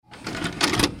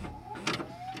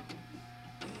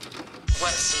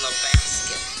what's in the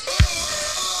basket.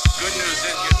 Good news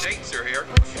is your dates are here.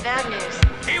 What's the bad news?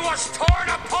 He was torn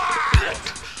apart!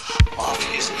 Off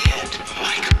his head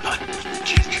like a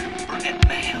gingerbread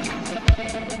man.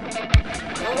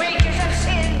 The wages of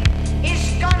sin is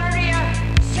gonorrhea,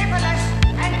 syphilis,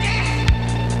 and death.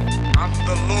 I'm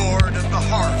the Lord of the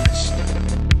harvest.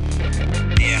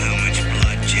 Yeah, how much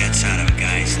blood jets out of a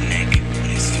guy's neck when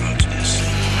his throat's this?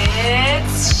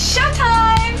 It's showtime!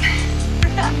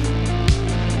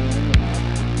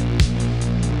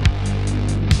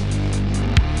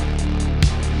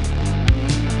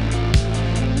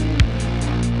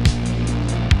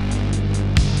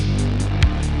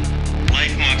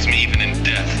 Life mocks me even in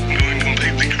death. I'm going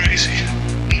completely crazy.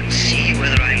 We'll see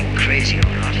whether I'm crazy or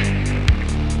not.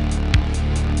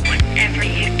 Whatever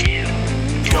you do,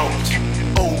 Don't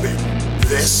open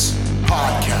this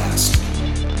podcast.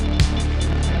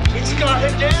 It's got a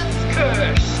death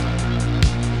curse.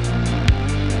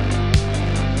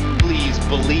 Please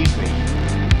believe me.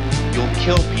 You'll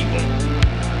kill people.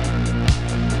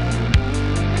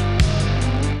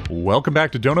 Welcome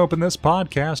back to Don't Open This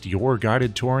Podcast, your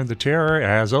guided tour in the terror.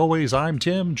 As always, I'm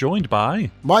Tim, joined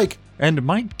by Mike. And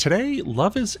Mike, today,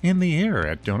 love is in the air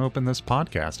at Don't Open This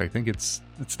Podcast. I think it's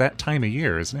that time of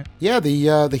year, isn't it? Yeah,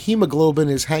 the hemoglobin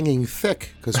is hanging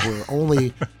thick because we're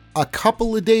only a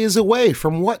couple of days away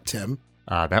from what, Tim?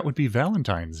 That would be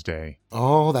Valentine's Day.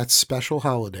 Oh, that special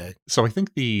holiday. So I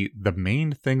think the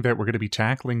main thing that we're going to be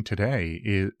tackling today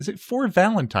is it for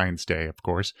Valentine's Day, of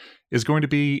course, is going to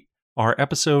be our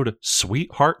episode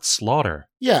Sweetheart Slaughter.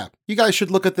 Yeah, you guys should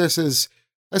look at this as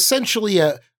essentially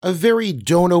a very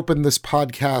Don't Open This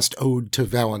Podcast ode to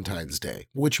Valentine's Day,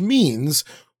 which means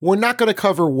we're not going to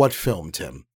cover what film,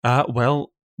 Tim?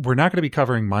 Well, we're not going to be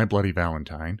covering My Bloody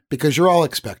Valentine. Because you're all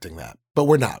expecting that, but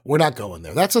we're not. We're not going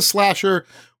there. That's a slasher.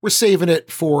 We're saving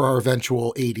it for our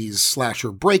eventual 80s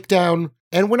slasher breakdown.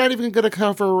 And we're not even going to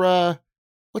cover,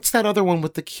 what's that other one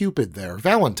with the Cupid there?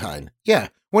 Valentine. Yeah,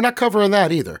 we're not covering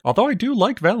that either. Although I do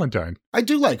like Valentine. I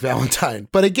do like Valentine,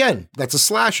 but again, that's a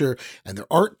slasher, and there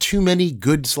aren't too many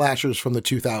good slashers from the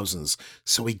 2000s,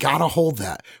 so we gotta hold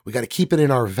that. We gotta keep it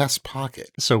in our vest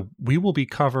pocket. So we will be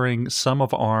covering some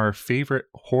of our favorite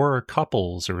horror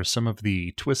couples, or some of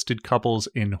the twisted couples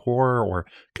in horror, or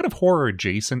kind of horror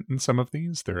adjacent in some of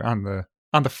these. They're on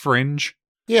the fringe.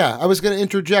 Yeah, I was gonna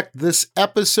interject. This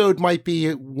episode might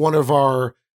be one of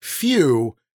our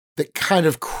few that kind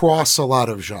of cross a lot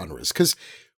of genres, because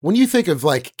when you think of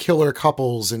like killer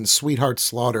couples and Sweetheart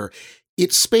Slaughter,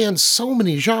 it spans so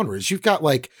many genres. You've got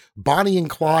like Bonnie and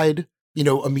Clyde,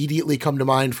 immediately come to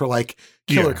mind for like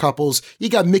killer couples. You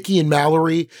got Mickey and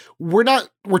Mallory. We're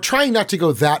trying not to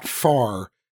go that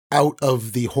far out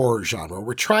of the horror genre.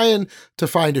 We're trying to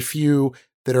find a few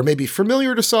that are maybe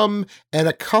familiar to some and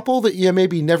a couple that you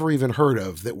maybe never even heard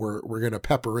of that we're going to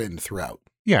pepper in throughout.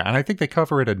 Yeah, and I think they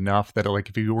cover it enough that like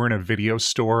if you were in a video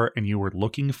store and you were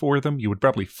looking for them, you would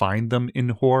probably find them in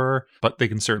horror, but they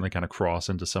can certainly kind of cross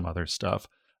into some other stuff.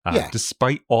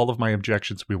 Despite all of my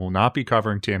objections, we will not be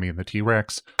covering Tammy and the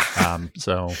T-Rex.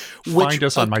 So find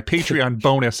us on my Patreon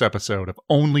bonus episode of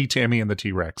only Tammy and the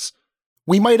T-Rex.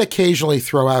 We might occasionally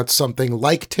throw out something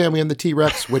like Tammy and the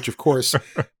T-Rex, which of course,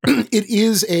 it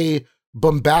is a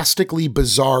bombastically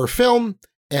bizarre film.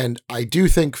 And I do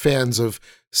think fans of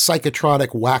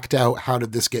psychotronic, whacked out, how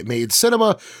did this get made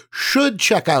cinema should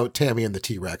check out Tammy and the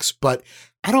T-Rex. But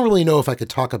I don't really know if I could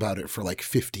talk about it for like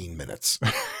 15 minutes.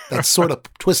 That's sort of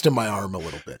twisting my arm a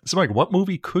little bit. So Mike, what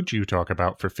movie could you talk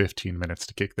about for 15 minutes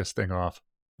to kick this thing off?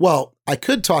 Well, I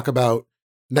could talk about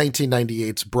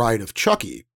 1998's Bride of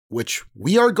Chucky, which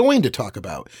we are going to talk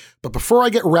about. But before I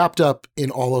get wrapped up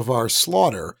in all of our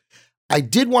slaughter, I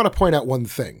did want to point out one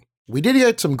thing. We did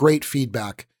get some great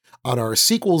feedback on our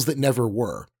sequels that never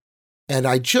were. And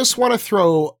I just want to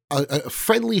throw a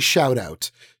friendly shout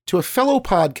out to a fellow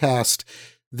podcast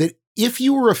that if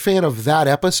you were a fan of that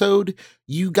episode,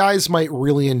 you guys might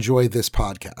really enjoy this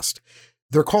podcast.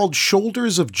 They're called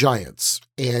Shoulders of Giants,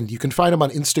 and you can find them on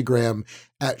Instagram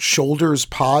at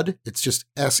ShouldersPod. It's just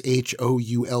ShouldersPod.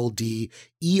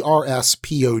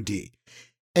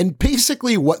 And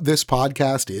basically what this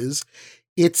podcast is,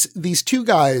 it's these two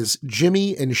guys,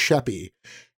 Jimmy and Sheppy,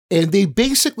 and they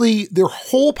basically, their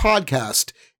whole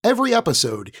podcast, every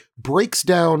episode, breaks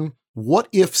down what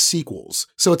if sequels.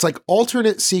 So it's like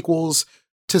alternate sequels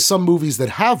to some movies that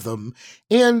have them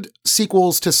and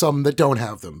sequels to some that don't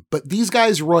have them. But these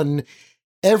guys run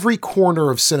every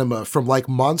corner of cinema, from like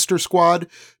Monster Squad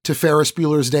to Ferris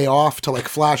Bueller's Day Off to like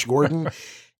Flash Gordon.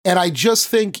 And I just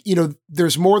think,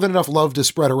 there's more than enough love to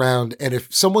spread around. And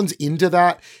if someone's into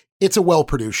that, it's a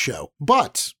well-produced show.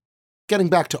 But getting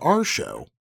back to our show,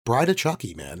 Bride of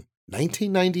Chucky, man.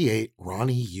 1998,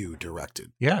 Ronnie Yu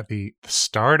directed. Yeah, the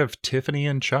start of Tiffany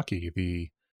and Chucky, the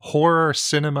horror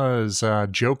cinema's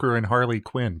Joker and Harley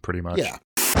Quinn, pretty much. Yeah.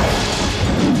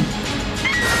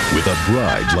 With a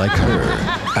bride like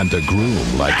her and a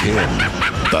groom like him,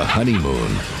 the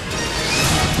honeymoon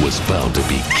was bound to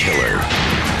be killer.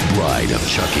 Bride of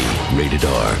Chucky, rated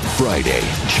R. Friday,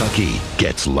 Chucky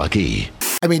gets lucky.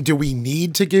 I mean, do we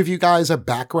need to give you guys a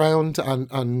background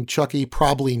on Chucky?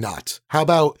 Probably not. How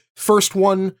about first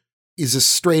one is a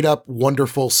straight up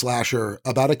wonderful slasher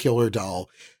about a killer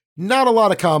doll. Not a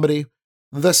lot of comedy.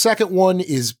 The second one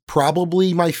is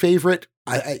probably my favorite.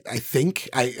 I think.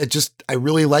 I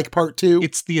really like part 2.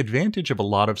 It's the advantage of a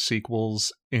lot of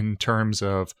sequels in terms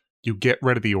of you get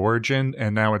rid of the origin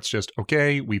and now it's just,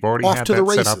 okay, we've already had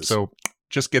that set up, so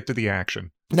just get to the action.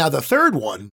 Now, the third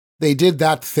one, they did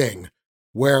that thing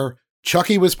where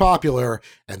Chucky was popular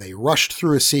and they rushed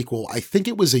through a sequel. I think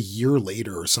it was a year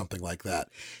later or something like that.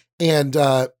 And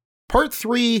part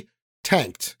 3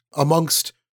 tanked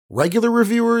amongst regular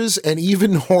reviewers and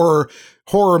even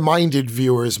horror-minded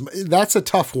viewers. That's a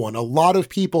tough one. A lot of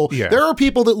people, there are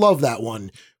people that love that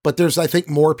one, but there's, I think,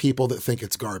 more people that think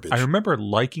it's garbage. I remember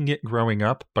liking it growing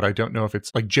up, but I don't know if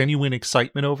it's like genuine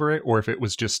excitement over it or if it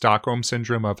was just Stockholm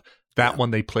Syndrome of that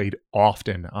one they played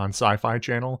often on Sci-Fi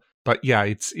Channel. But yeah,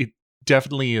 it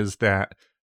definitely is that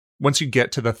once you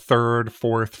get to the 3rd,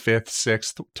 4th, 5th,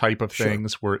 6th type of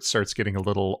things where it starts getting a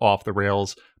little off the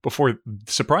rails. Before,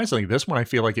 surprisingly, this one I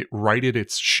feel like it righted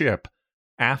its ship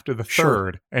after the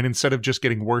 3rd, and instead of just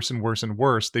getting worse and worse and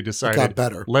worse, they decided,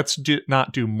 let's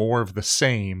not do more of the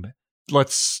same.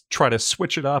 Let's try to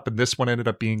switch it up, and this one ended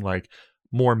up being like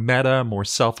more meta, more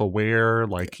self-aware,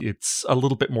 like it's a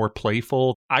little bit more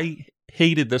playful. I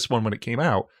hated this one when it came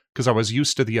out, because I was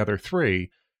used to the other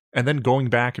 3. And then going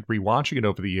back and rewatching it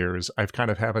over the years, I've kind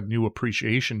of have a new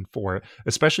appreciation for it,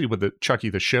 especially with the Chucky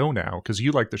the Show now, because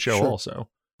you like the show also.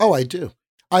 Oh, I do.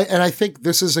 And I think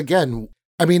this is, again,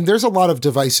 I mean, there's a lot of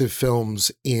divisive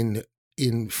films in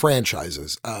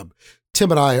franchises.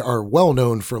 Tim and I are well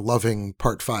known for loving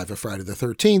Part 5 of Friday the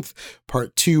 13th,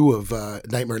 Part 2 of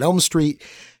Nightmare on Elm Street.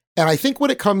 And I think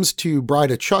when it comes to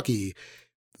Bride of Chucky,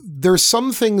 there's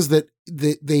some things that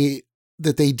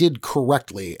they did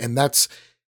correctly, and that's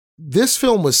this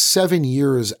film was 7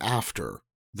 years after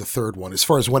the third one, as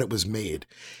far as when it was made.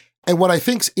 And what I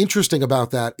think's interesting about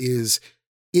that is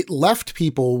it left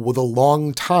people with a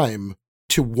long time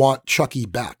to want Chucky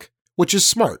back, which is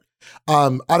smart.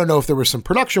 I don't know if there were some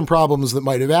production problems that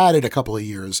might have added a couple of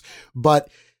years,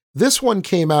 but this one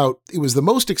came out, it was the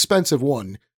most expensive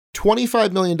one,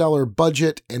 $25 million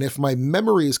budget, and if my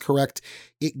memory is correct,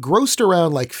 it grossed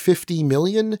around like $50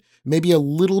 million, maybe a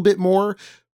little bit more.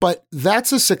 But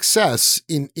that's a success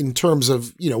in terms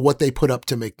of, you know, what they put up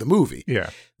to make the movie.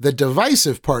 Yeah. The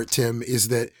divisive part, Tim, is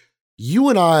that you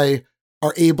and I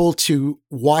are able to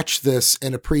watch this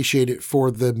and appreciate it for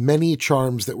the many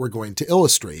charms that we're going to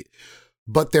illustrate.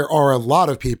 But there are a lot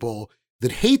of people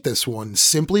that hate this one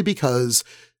simply because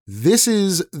this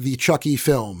is the Chucky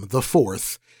film, the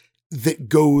 4th, that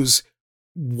goes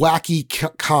wacky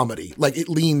comedy. Like it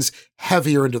leans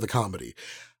heavier into the comedy.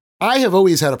 I have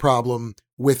always had a problem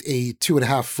with a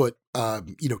 2.5 foot,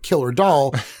 killer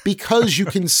doll because you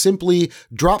can simply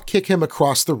drop kick him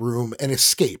across the room and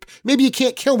escape. Maybe you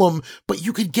can't kill him, but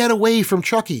you could get away from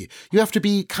Chucky. You have to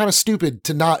be kind of stupid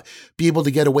to not be able to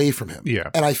get away from him.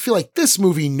 Yeah. And I feel like this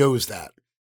movie knows that,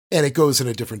 and it goes in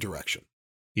a different direction.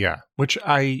 Yeah, which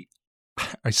I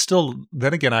still,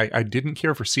 then again, I didn't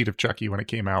care for Seed of Chucky when it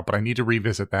came out, but I need to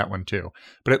revisit that one too.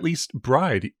 But at least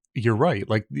Bride, you're right.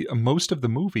 Like most of the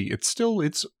movie, it's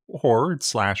horror,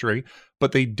 it's slashery,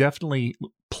 but they definitely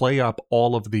play up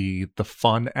all of the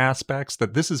fun aspects.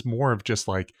 That this is more of just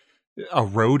like a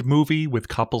road movie with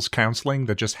couples counseling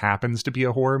that just happens to be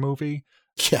a horror movie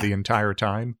the entire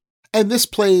time. And this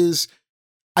plays,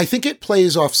 I think it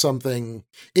plays off something.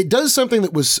 It does something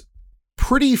that was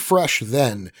pretty fresh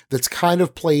then that's kind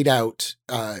of played out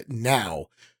now,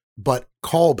 but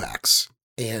callbacks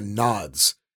and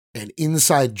nods and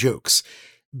inside jokes.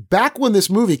 Back when this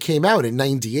movie came out in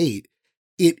 98,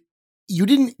 you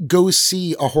didn't go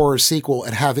see a horror sequel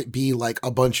and have it be like a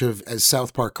bunch of, as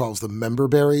South Park calls them, member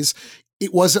berries.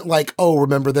 It wasn't like, oh,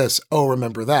 remember this, oh,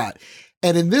 remember that.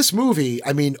 And in this movie,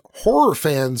 I mean, horror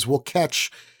fans will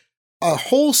catch a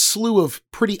whole slew of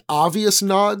pretty obvious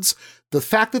nods. The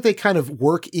fact that they kind of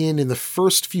work in the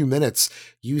first few minutes,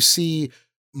 you see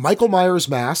Michael Myers'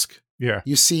 mask. Yeah.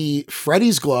 You see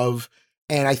Freddy's glove.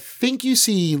 And I think you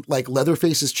see like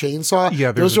Leatherface's chainsaw.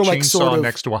 Yeah, there's those a are chainsaw like sort of,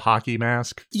 next to a hockey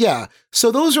mask. Yeah.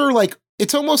 So those are like,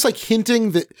 it's almost like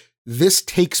hinting that this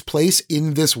takes place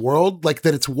in this world, like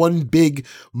that it's one big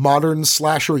modern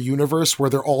slasher universe where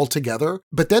they're all together.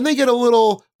 But then they get a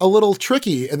little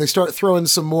tricky and they start throwing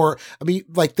some more. I mean,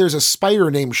 like there's a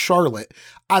spider named Charlotte.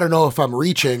 I don't know if I'm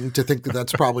reaching to think that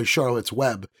that's probably Charlotte's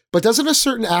Web. But doesn't a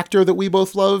certain actor that we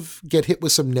both love get hit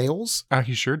with some nails?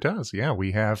 He sure does. Yeah,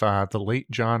 we have the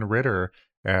late John Ritter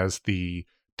as the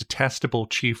detestable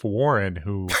Chief Warren,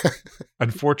 who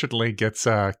unfortunately gets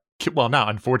well, not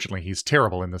unfortunately, he's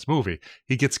terrible in this movie.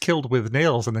 He gets killed with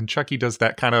nails, and then Chucky does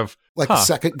that kind of like a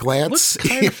second glance. Looks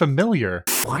kind of familiar.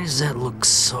 Why does that look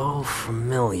so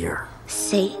familiar?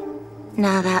 See,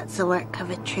 now that's the work of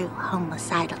a true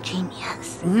homicidal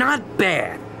genius. Not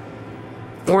bad.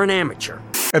 Or an amateur.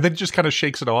 And then just kind of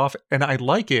shakes it off, and I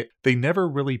like it. They never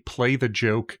really play the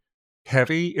joke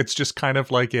heavy. It's just kind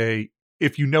of like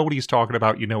if you know what he's talking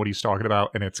about, you know what he's talking about,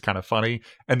 and it's kind of funny,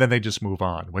 and then they just move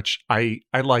on, which I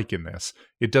like in this.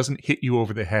 It doesn't hit you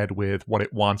over the head with what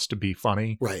it wants to be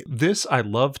funny. Right. This, I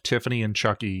love Tiffany and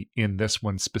Chucky in this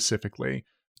one specifically.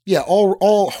 Yeah,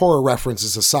 all horror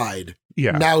references aside,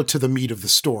 yeah. Now to the meat of the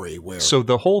story. So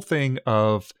the whole thing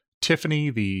of Tiffany,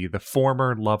 the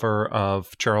former lover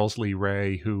of Charles Lee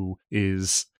Ray, who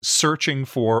is searching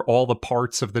for all the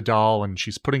parts of the doll, and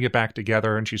she's putting it back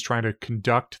together, and she's trying to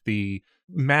conduct the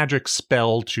magic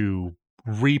spell to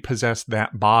repossess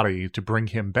that body to bring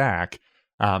him back.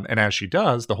 And as she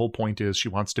does, the whole point is she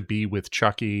wants to be with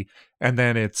Chucky. And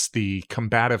then it's the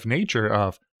combative nature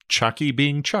of Chucky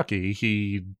being Chucky.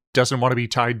 He doesn't want to be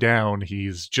tied down.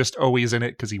 He's just always in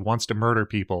it because he wants to murder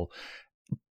people.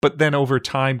 But then over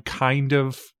time, kind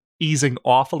of easing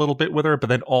off a little bit with her, but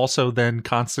then also then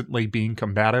constantly being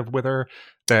combative with her.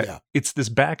 That It's this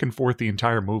back and forth the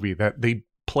entire movie that they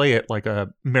play it like a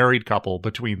married couple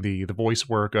between the voice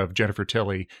work of Jennifer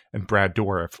Tilly and Brad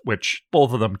Dourif, which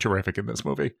both of them terrific in this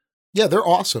movie. Yeah, they're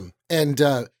awesome. And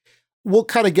we'll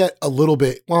kind of get a little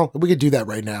bit, well, we could do that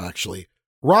right now, actually.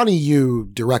 Ronnie Yu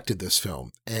directed this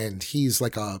film, and he's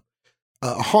like a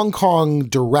Hong Kong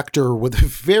director with a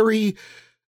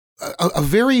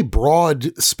very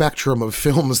broad spectrum of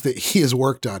films that he has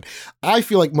worked on. I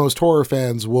feel like most horror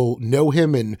fans will know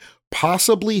him and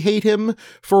possibly hate him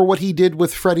for what he did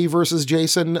with Freddy vs.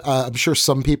 Jason. I'm sure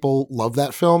some people love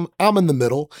that film. I'm in the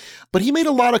middle. But he made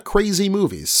a lot of crazy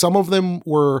movies. Some of them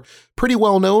were pretty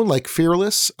well known, like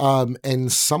Fearless,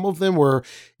 and some of them were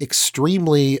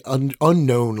extremely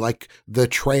unknown, like The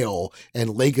Trail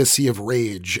and Legacy of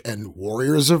Rage and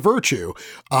Warriors of Virtue.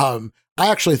 I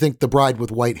actually think The Bride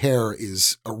with White Hair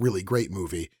is a really great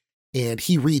movie. And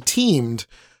he re-teamed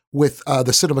with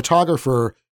the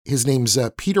cinematographer. His name's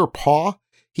Peter Paw.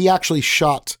 He actually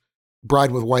shot Bride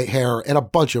with White Hair and a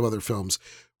bunch of other films.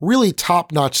 Really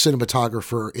top-notch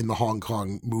cinematographer in the Hong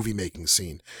Kong movie-making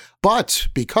scene. But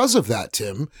because of that,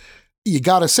 Tim, you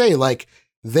gotta say, like,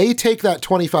 they take that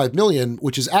 $25 million,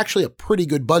 which is actually a pretty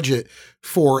good budget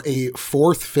for a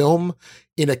fourth film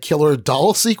in a killer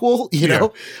doll sequel, you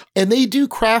know? And they do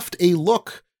craft a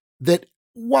look that,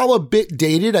 while a bit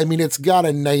dated, I mean, it's got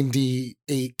a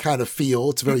 98 kind of feel.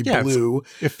 It's very blue.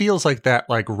 It feels like that,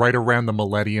 like right around the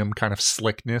millennium kind of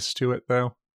slickness to it,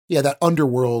 though. Yeah, that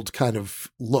underworld kind of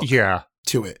look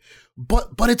to it.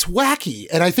 But it's wacky,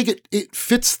 and I think it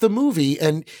fits the movie,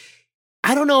 and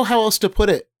I don't know how else to put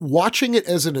it. Watching it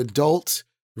as an adult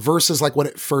versus like when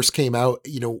it first came out,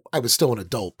 you know, I was still an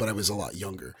adult, but I was a lot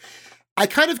younger. I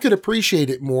kind of could appreciate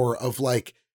it more of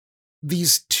like,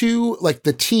 these two, like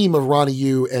the team of Ronnie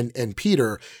Yu and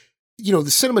Peter, you know,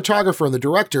 the cinematographer and the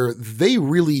director, they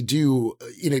really do,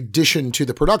 in addition to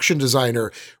the production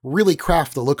designer, really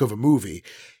craft the look of a movie.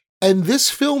 And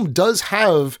this film does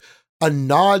have a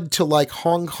nod to like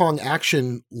Hong Kong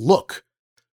action look,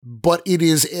 but it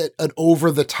is an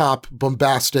over-the-top,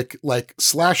 bombastic, like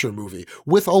slasher movie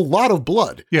with a lot of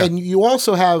blood. Yeah. And you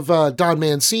also have Don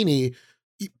Mancini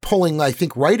pulling, I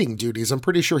think, writing duties. I'm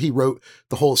pretty sure he wrote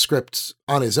the whole script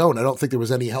on his own. I don't think there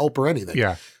was any help or anything.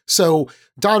 Yeah. So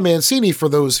Don Mancini, for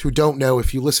those who don't know,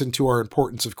 if you listen to our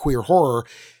Importance of Queer Horror,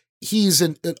 he's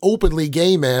an openly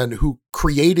gay man who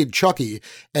created Chucky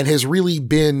and has really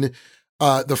been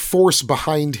the force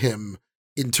behind him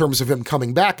in terms of him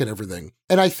coming back and everything.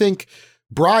 And I think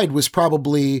Bride was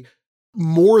probably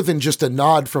more than just a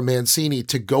nod from Mancini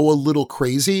to go a little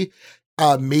crazy.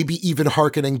 Maybe even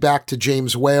hearkening back to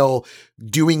James Whale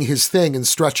doing his thing and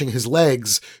stretching his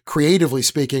legs, creatively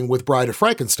speaking, with Bride of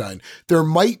Frankenstein. There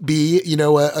might be, you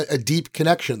know, a deep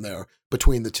connection there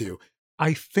between the two.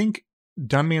 I think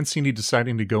Don Mancini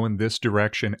deciding to go in this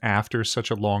direction after such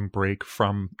a long break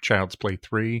from Child's Play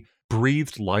 3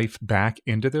 breathed life back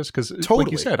into this. Because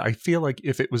like you said, I feel like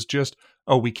if it was just,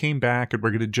 oh, we came back and we're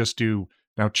going to just do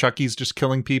now Chucky's just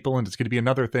killing people and it's going to be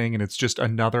another thing and it's just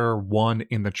another one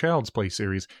in the Child's Play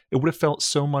series. It would have felt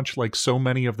so much like so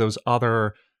many of those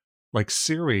other like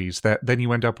series that then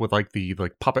you end up with like the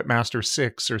like Puppet Master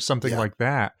 6 or something like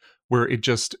that, where it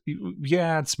just,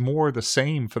 it's more the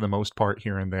same for the most part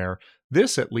here and there.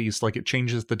 This, at least, like, it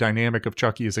changes the dynamic of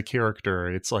Chucky as a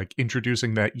character. It's like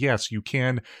introducing that, yes, you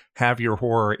can have your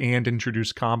horror and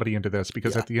introduce comedy into this,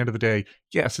 because at the end of the day,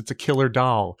 yes, it's a killer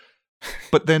doll.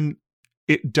 But then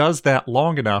it does that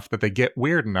long enough that they get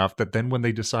weird enough that then when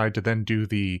they decide to then do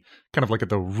the kind of like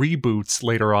the reboots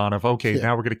later on of, okay,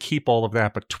 now we're going to keep all of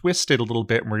that, but twist it a little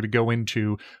bit, and we're going to go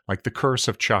into like the Curse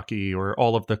of Chucky or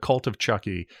all of the Cult of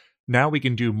Chucky. Now we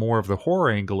can do more of the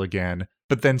horror angle again,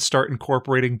 but then start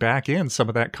incorporating back in some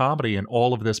of that comedy and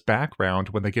all of this background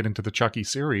when they get into the Chucky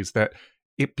series, that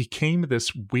it became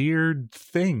this weird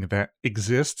thing that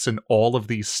exists in all of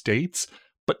these states,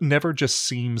 but never just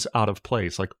seems out of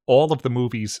place. Like, all of the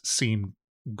movies seem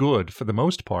good for the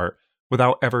most part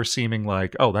without ever seeming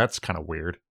like, oh, that's kind of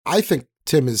weird. I think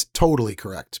Tim is totally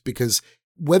correct, because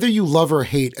whether you love or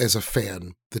hate as a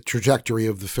fan the trajectory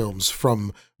of the films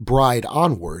from Bride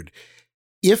onward,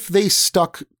 if they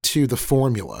stuck to the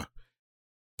formula,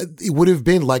 it would have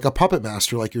been like a Puppet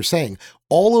Master, like you're saying.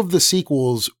 All of the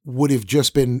sequels would have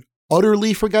just been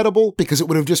utterly forgettable, because it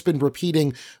would have just been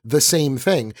repeating the same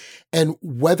thing. And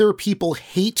whether people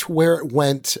hate where it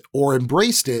went or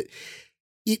embraced it,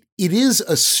 it is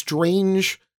a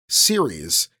strange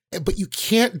series, but you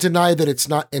can't deny that it's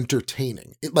not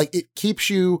entertaining. It keeps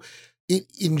you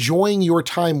enjoying your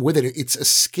time with it. It's a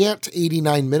scant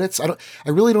 89 minutes. I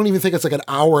really don't even think it's like an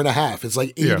hour and a half. It's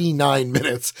like 89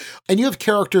 minutes. And you have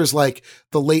characters like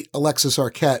the late Alexis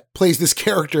Arquette plays this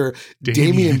character,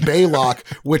 Damien Baylock,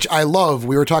 which I love.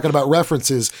 We were talking about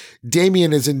references.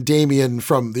 Damien is in Damien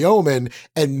from The Omen,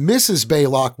 and Mrs.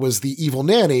 Baylock was the evil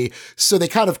nanny. So they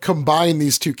kind of combine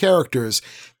these two characters.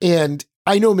 And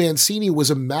I know Mancini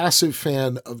was a massive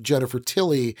fan of Jennifer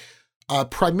Tilly,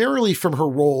 primarily from her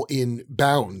role in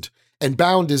Bound. And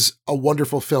Bound is a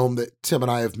wonderful film that Tim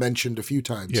and I have mentioned a few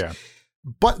times. Yeah.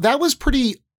 But that was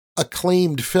pretty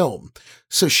acclaimed film.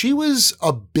 So she was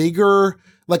a bigger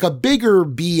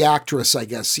B actress, I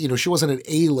guess. You know, she wasn't an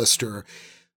A-lister.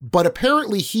 But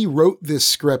apparently he wrote this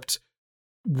script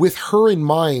with her in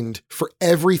mind for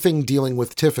everything dealing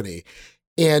with Tiffany.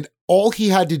 And all he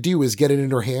had to do is get it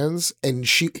in her hands, and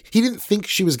he didn't think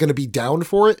she was going to be down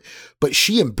for it, but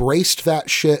she embraced that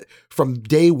shit from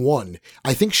day one.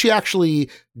 I think she actually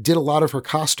did a lot of her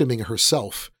costuming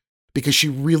herself because she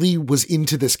really was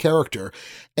into this character.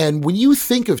 And when you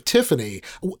think of Tiffany,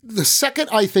 the second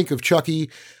I think of Chucky,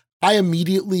 I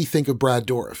immediately think of Brad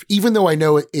Dourif, even though I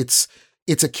know it's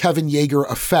a Kevin Yeager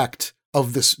effect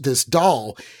of this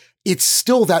doll. It's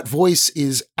still, that voice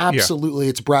is absolutely,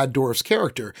 it's Brad Dourif's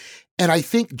character. And I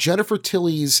think Jennifer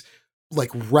Tilly's like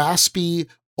raspy,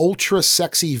 ultra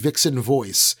sexy vixen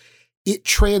voice, it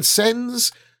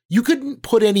transcends, you couldn't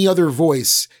put any other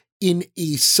voice in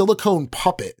a silicone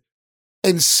puppet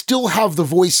and still have the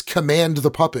voice command the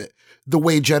puppet the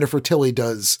way Jennifer Tilly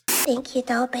does. Thank you,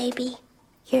 doll baby.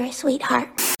 You're a sweetheart.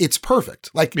 It's perfect.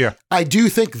 I do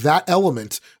think that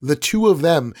element, the two of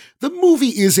them, the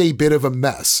movie is a bit of a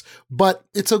mess, but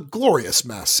it's a glorious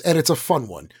mess and it's a fun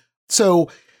one. So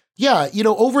yeah,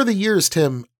 over the years,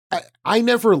 Tim, I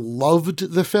never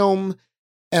loved the film,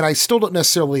 and I still don't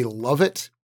necessarily love it,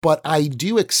 but I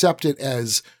do accept it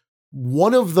as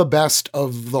one of the best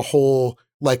of the whole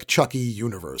Chucky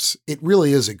universe. It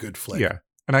really is a good flick. Yeah.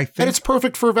 And it's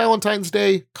perfect for Valentine's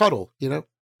Day cuddle,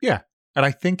 Yeah. And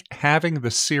I think having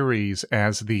the series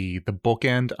as the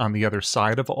bookend on the other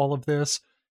side of all of this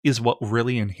is what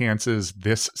really enhances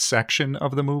this section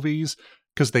of the movies,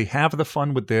 because they have the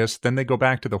fun with this, then they go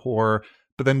back to the horror,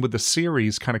 but then with the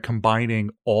series kind of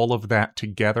combining all of that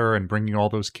together and bringing all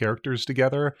those characters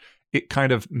together, it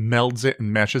kind of melds it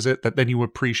and meshes it, that then you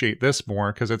appreciate this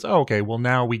more, because it's, okay, well,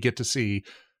 now we get to see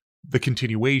the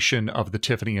continuation of the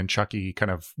Tiffany and Chucky kind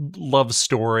of love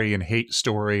story and hate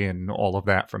story and all of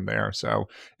that from there. So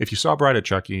if you saw Bride of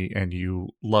Chucky and you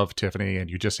love Tiffany and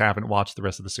you just haven't watched the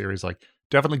rest of the series,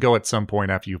 definitely go at some point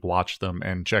after you've watched them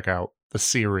and check out the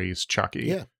series Chucky.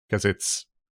 Yeah. Because it's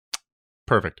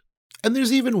perfect. And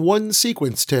there's even one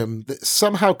sequence, Tim, that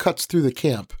somehow cuts through the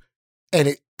camp, and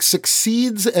it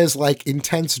succeeds as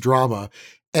intense drama.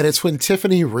 And it's when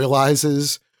Tiffany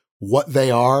realizes what they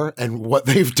are and what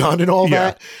they've done and all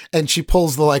that. And she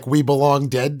pulls the we belong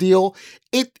dead deal.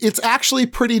 It's actually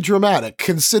pretty dramatic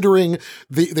considering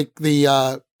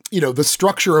the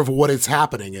structure of what it's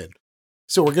happening in.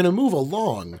 So we're going to move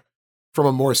along from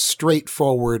a more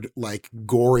straightforward,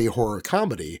 gory horror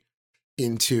comedy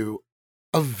into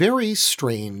a very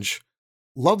strange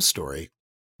love story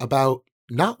about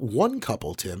not one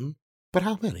couple, Tim, but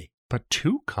how many? But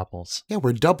 2 couples. Yeah,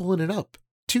 we're doubling it up.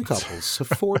 2 couples, so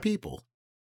 4 people.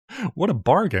 What a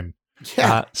bargain.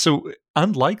 Yeah. So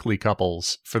unlikely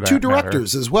couples for that 2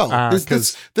 directors as well.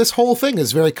 This whole thing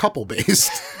is very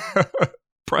couple-based.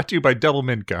 Brought to you by Double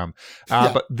Mincome.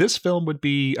 But this film would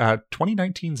be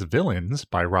 2019's Villains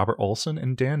by Robert Olson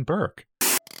and Dan Burke.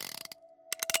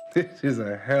 This is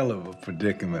a hell of a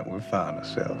predicament we found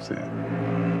ourselves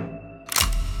in.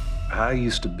 I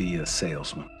used to be a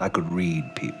salesman. I could read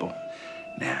people.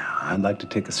 Now, I'd like to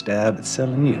take a stab at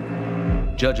selling you.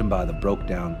 Judging by the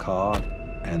broke-down car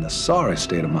and the sorry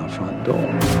state of my front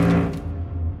door,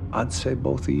 I'd say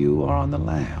both of you are on the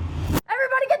lam.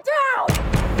 Everybody get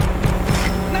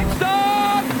down! Next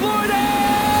stop,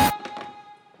 Florida!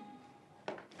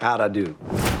 How'd I do?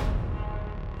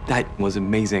 That was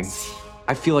amazing.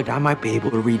 I feel like I might be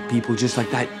able to read people just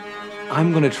like that.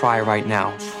 I'm gonna try right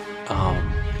now.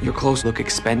 Your clothes look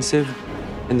expensive,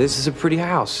 and this is a pretty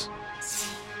house.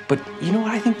 But you know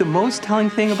what I think the most telling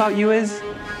thing about you is?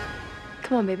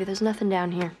 Come on, baby, there's nothing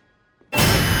down here.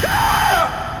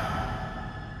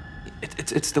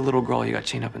 It's the little girl you got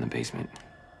chained up in the basement.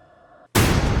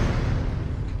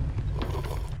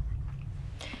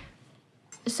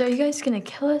 So are you guys gonna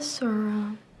kill us,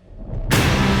 or,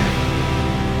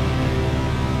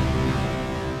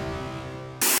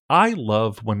 I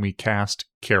love when we cast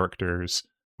characters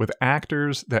with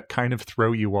actors that kind of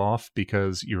throw you off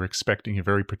because you're expecting a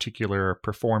very particular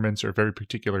performance or a very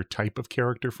particular type of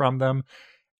character from them.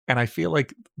 And I feel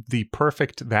like the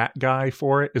perfect that guy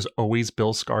for it is always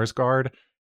Bill Skarsgård,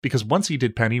 because once he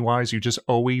did Pennywise, you just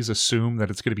always assume that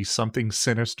it's going to be something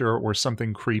sinister or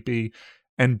something creepy.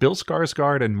 And Bill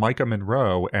Skarsgård and Micah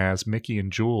Monroe as Mickey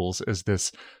and Jules as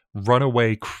this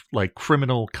runaway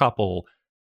criminal couple,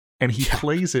 and he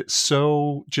plays it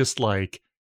so just like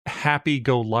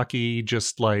happy-go-lucky,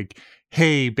 just like,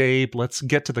 hey, babe, let's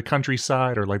get to the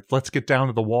countryside, or like, let's get down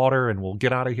to the water and we'll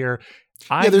get out of here.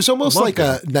 There's almost like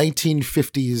a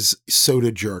 1950s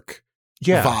soda jerk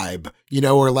vibe,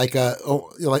 or like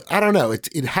I don't know.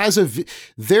 It has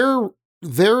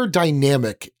their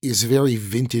dynamic is very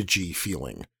vintagey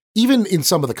feeling, even in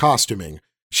some of the costuming.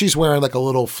 She's wearing like a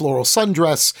little floral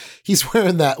sundress. He's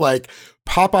wearing that like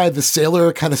Popeye the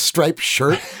Sailor kind of striped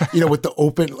shirt, with the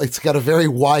open, it's got a very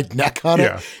wide neck on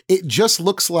it. It just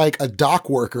looks like a dock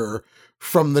worker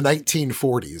from the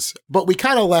 1940s. But we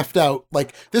kind of left out,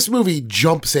 like, this movie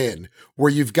jumps in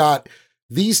where you've got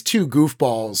these 2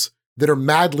 goofballs that are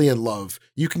madly in love.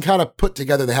 You can kind of put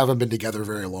together, they haven't been together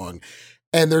very long.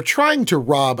 And they're trying to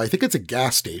rob, I think it's a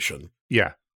gas station.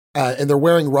 Yeah. And they're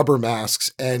wearing rubber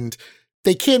masks, and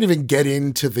they can't even get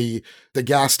into the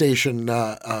gas station.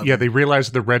 They realize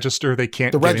the register, they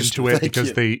can't get into it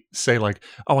because they say like,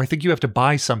 oh, I think you have to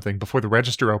buy something before the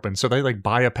register opens. So they like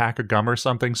buy a pack of gum or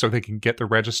something so they can get the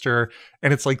register.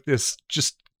 And it's like this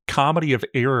just comedy of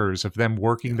errors of them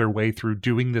working their way through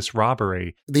doing this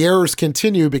robbery. The errors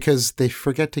continue because they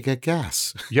forget to get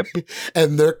gas. Yep.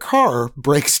 And their car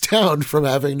breaks down from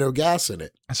having no gas in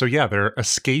it. So yeah, their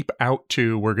escape out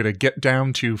to, we're going to get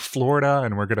down to Florida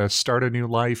and we're going to start a new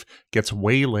life, gets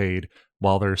waylaid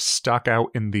while they're stuck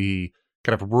out in the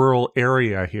kind of rural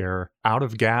area here, out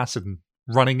of gas and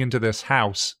running into this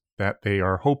house that they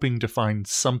are hoping to find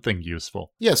something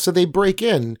useful. Yeah, so they break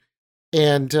in,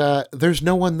 and there's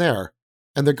no one there.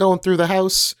 And they're going through the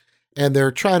house, and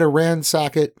they're trying to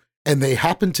ransack it, and they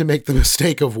happen to make the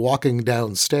mistake of walking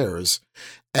downstairs.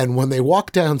 And when they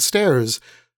walk downstairs,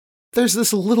 there's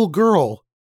this little girl,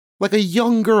 like a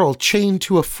young girl, chained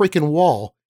to a freaking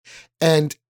wall.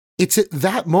 And it's at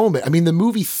that moment, I mean, the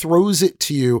movie throws it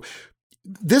to you.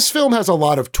 This film has a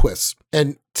lot of twists,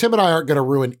 and Tim and I aren't going to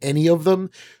ruin any of them.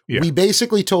 Yeah. We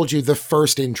basically told you the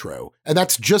first intro, and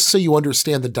that's just so you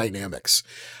understand the dynamics.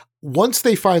 Once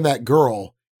they find that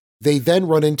girl, they then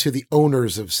run into the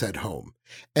owners of said home,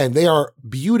 and they are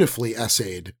beautifully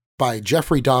essayed by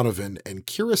Jeffrey Donovan and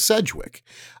Kira Sedgwick.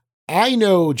 I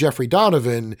know Jeffrey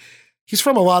Donovan. He's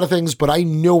from a lot of things, but I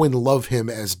know and love him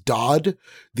as Dodd,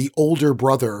 the older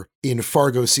brother in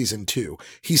Fargo Season 2.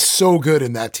 He's so good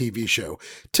in that TV show.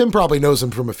 Tim probably knows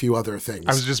him from a few other things.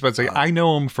 I was just about to say, I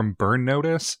know him from Burn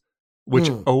Notice, which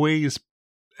always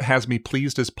has me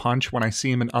pleased as punch when I see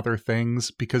him in other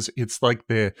things, because it's like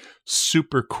the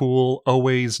super cool,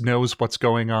 always knows what's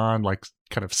going on, like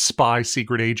kind of spy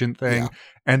secret agent thing. Yeah.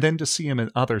 And then to see him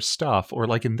in other stuff, or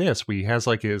like in this, where he has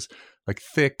like his like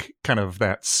thick kind of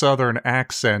that southern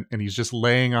accent, and he's just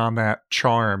laying on that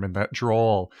charm and that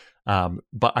drawl.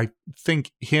 But I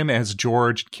think him as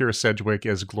George, Kira Sedgwick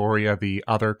as Gloria, the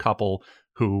other couple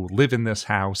who live in this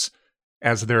house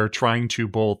as they're trying to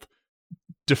both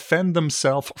defend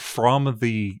themselves from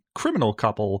the criminal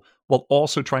couple while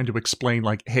also trying to explain,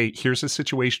 like, hey, here's a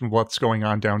situation, what's going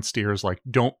on downstairs, like,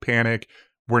 don't panic,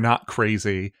 we're not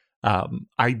crazy.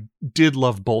 I did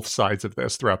love both sides of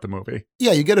this throughout the movie.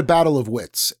 Yeah, you get a battle of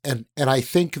wits, and I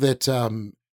think that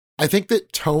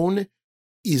tone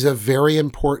is a very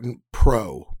important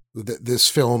pro that this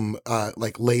film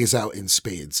like lays out in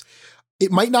spades.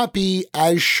 It might not be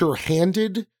as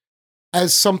sure-handed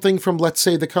as something from, let's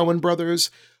say, the Coen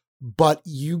brothers, but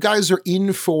you guys are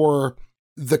in for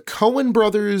the Coen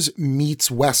brothers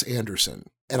meets Wes Anderson.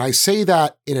 And I say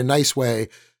that in a nice way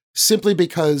simply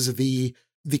because the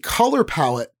color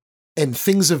palette and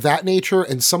things of that nature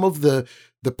and some of the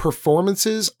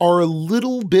performances are a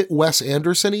little bit Wes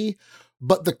Anderson-y,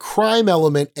 but the crime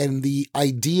element and the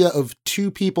idea of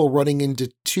two people running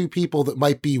into two people that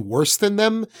might be worse than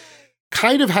them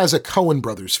kind of has a Coen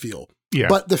brothers feel. Yeah.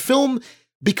 But the film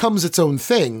becomes its own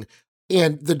thing.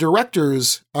 And the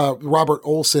directors, Robert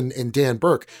Olson and Dan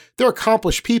Burke, they're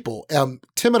accomplished people.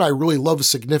 Tim and I really love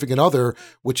Significant Other,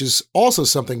 which is also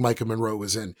something Micah Monroe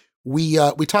was in. We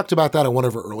talked about that in one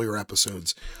of our earlier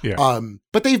episodes. Yeah.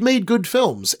 But they've made good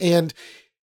films. And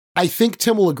I think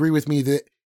Tim will agree with me that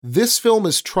this film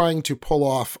is trying to pull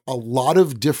off a lot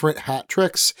of different hat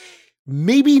tricks.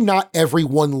 Maybe not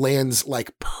everyone lands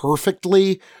like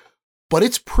perfectly, but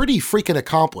it's pretty freaking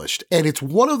accomplished. And it's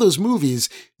one of those movies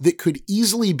that could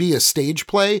easily be a stage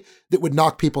play that would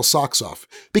knock people's socks off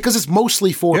because it's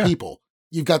mostly four people.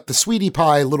 You've got the sweetie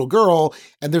pie little girl,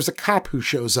 and there's a cop who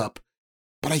shows up.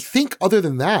 But I think other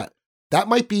than that, that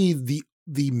might be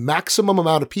the maximum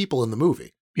amount of people in the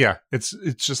movie. Yeah, it's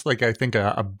just like, I think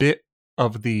a bit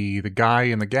of the guy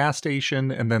in the gas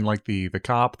station, and then like the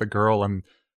cop, the girl, and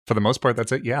for the most part,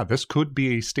 that's it. Yeah, this could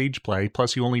be a stage play.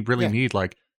 Plus, you only really need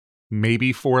like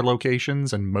maybe 4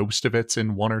 locations, and most of it's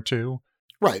in 1 or 2.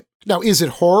 Right. Now, is it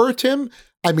horror, Tim?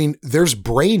 I mean, there's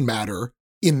brain matter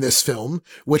in this film,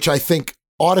 which I think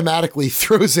automatically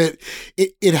throws it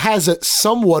has a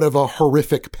somewhat of a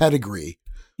horrific pedigree.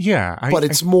 Yeah. But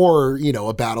it's more,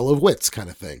 a battle of wits kind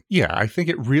of thing. Yeah, I think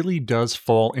it really does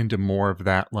fall into more of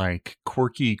that like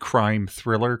quirky crime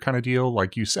thriller kind of deal.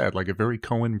 Like you said, like a very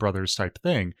Coen brothers type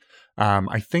thing.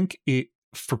 I think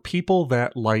for people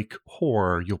that like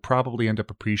horror, you'll probably end up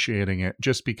appreciating it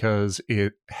just because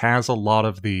it has a lot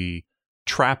of the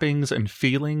trappings and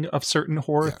feeling of certain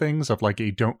horror things, of like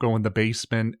a don't go in the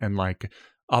basement and like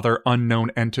other unknown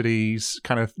entities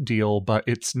kind of deal, but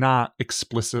it's not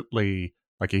explicitly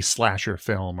like a slasher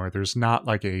film, or there's not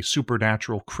like a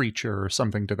supernatural creature or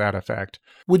something to that effect.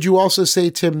 Would you also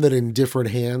say, Tim, that in different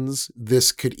hands,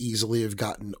 this could easily have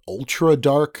gotten ultra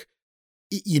dark,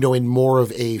 in more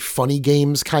of a funny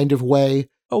games kind of way?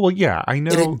 Oh, well, yeah, I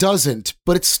know. And it doesn't,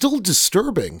 but it's still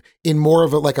disturbing in more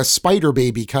of like a Spider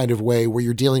Baby kind of way, where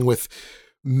you're dealing with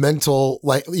mental,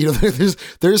 like,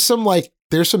 there's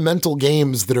some mental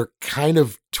games that are kind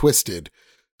of twisted.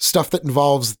 Stuff that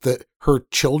involves her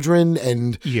children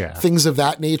and things of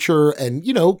that nature, and,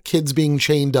 kids being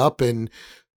chained up, and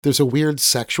there's a weird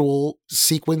sexual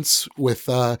sequence with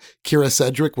Kira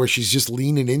Sedgwick where she's just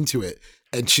leaning into it,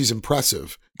 and she's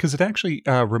impressive. Because it actually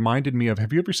reminded me of,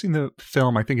 have you ever seen the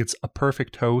film, I think it's A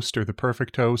Perfect Toast or The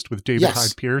Perfect Toast with David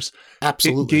Hyde Pierce?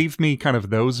 Absolutely. It gave me kind of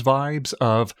those vibes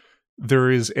of, there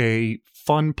is a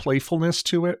fun playfulness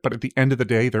to it, but at the end of the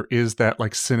day, there is that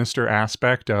like sinister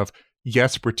aspect of,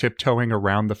 yes, we're tiptoeing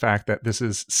around the fact that this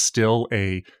is still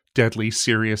a deadly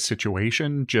serious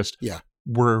situation. Just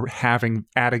we're adding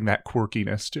that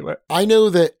quirkiness to it. I know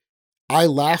that I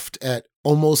laughed at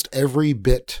almost every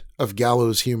bit of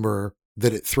gallows humor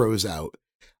that it throws out.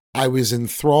 I was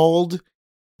enthralled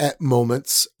at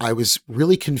moments. I was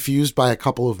really confused by a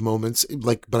couple of moments,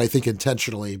 but I think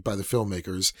intentionally by the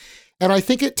filmmakers. And I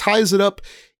think it ties it up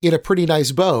in a pretty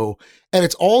nice bow. And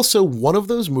it's also one of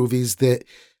those movies that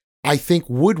I think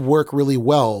would work really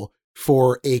well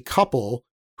for a couple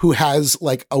who has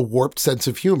like a warped sense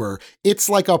of humor. It's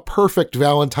like a perfect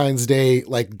Valentine's Day,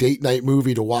 like date night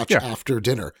movie to watch after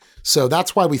dinner. So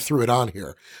that's why we threw it on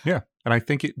here. Yeah. And I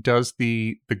think it does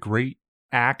the great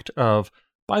act of,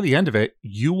 by the end of it,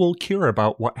 you will care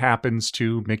about what happens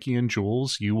to Mickey and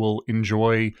Jules. You will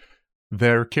enjoy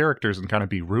their characters and kind of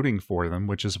be rooting for them,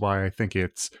 which is why I think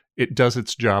it does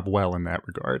its job well in that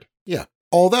regard. Yeah.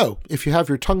 Although, if you have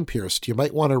your tongue pierced, you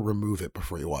might want to remove it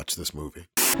before you watch this movie.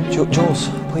 Jules,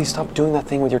 please stop doing that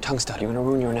thing with your tongue stud. You're going to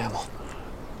ruin your enamel.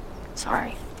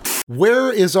 Sorry.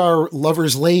 Where is our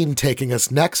Lover's Lane taking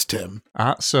us next, Tim?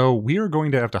 So we are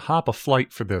going to have to hop a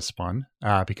flight for this one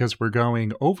because we're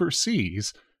going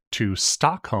overseas to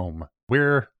Stockholm,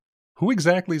 where Who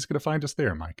exactly is going to find us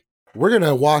there, Mike? We're going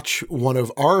to watch one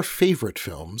of our favorite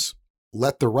films,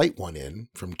 Let the Right One In,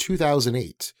 from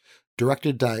 2008,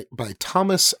 directed by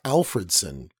Thomas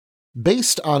Alfredson,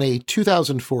 based on a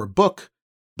 2004 book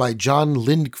by John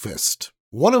Lindqvist.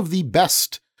 One of the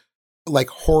best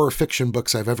horror fiction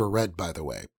books I've ever read, by the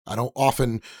way. I don't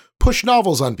often push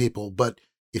novels on people, but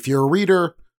if you're a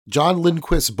reader, John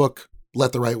Lindqvist's book,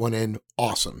 Let the Right One In,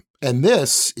 awesome. And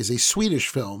this is a Swedish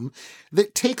film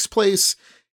that takes place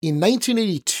in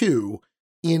 1982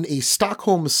 in a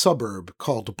Stockholm suburb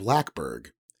called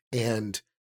Blackburg. And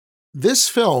this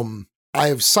film I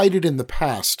have cited in the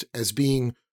past as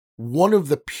being one of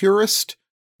the purest,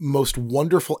 most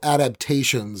wonderful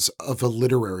adaptations of a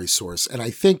literary source. And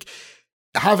I think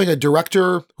having a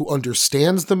director who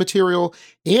understands the material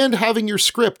and having your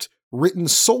script written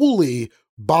solely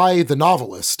by the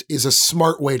novelist is a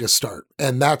smart way to start.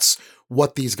 And that's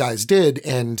what these guys did.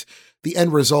 And the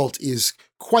end result is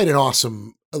quite an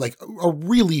awesome, a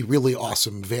really, really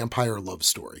awesome vampire love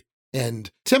story.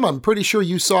 And Tim, I'm pretty sure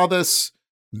you saw this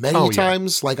many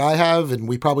times like I have, and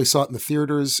we probably saw it in the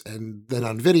theaters and then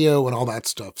on video and all that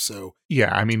stuff. So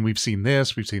yeah, I mean, we've seen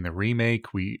this, we've seen the remake,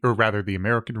 or rather the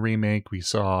American remake. We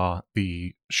saw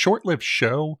the short-lived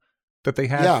show that they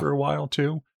had for a while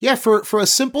too. Yeah, for a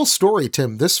simple story,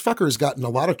 Tim, this fucker's gotten a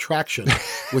lot of traction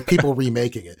with people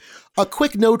remaking it. A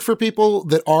quick note for people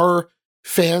that are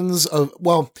fans of,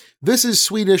 well, this is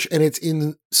Swedish and it's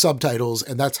in subtitles,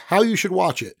 and that's how you should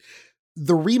watch it.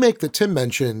 The remake that Tim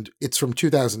mentioned, it's from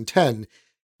 2010.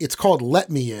 It's called Let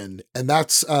Me In, and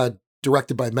that's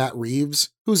directed by Matt Reeves,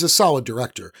 who's a solid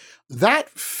director.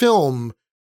 That film,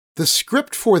 the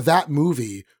script for that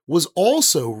movie was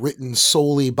also written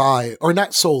solely by, or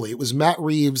not solely, it was Matt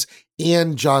Reeves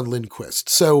and John Lindqvist.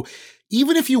 So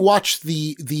even if you watch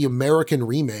the American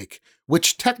remake,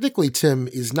 which technically, Tim,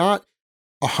 is not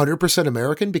 100%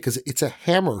 American because it's a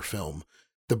Hammer film,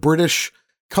 the British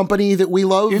company that we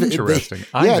love. Interesting.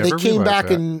 They came back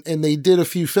and they did a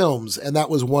few films, and that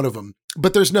was one of them.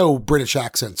 But there's no British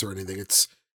accents or anything. It's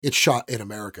shot in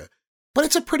America. But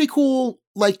it's a pretty cool,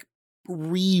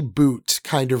 reboot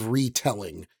kind of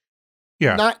retelling.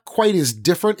 Yeah. Not quite as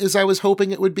different as I was hoping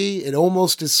it would be. It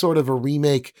almost is sort of a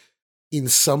remake in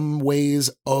some ways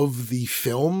of the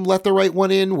film Let the Right One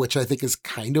In, which I think is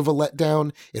kind of a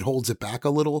letdown. It holds it back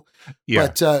a little. Yeah.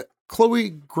 But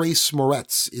Chloe Grace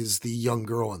Moretz is the young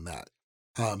girl in that.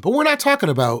 But we're not talking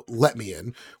about Let Me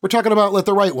In. We're talking about Let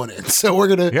the Right One In. So we're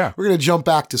gonna jump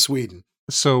back to Sweden.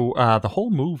 So the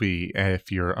whole movie,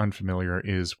 if you're unfamiliar,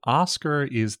 is Oscar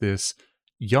is this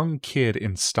young kid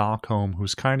in Stockholm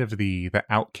who's kind of the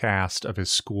outcast of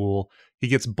his school. He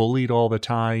gets bullied all the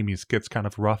time. He gets kind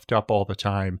of roughed up all the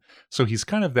time. So he's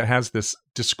kind of has this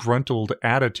disgruntled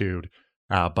attitude.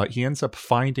 But he ends up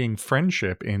finding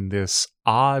friendship in this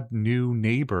odd new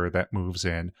neighbor that moves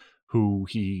in, who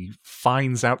he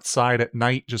finds outside at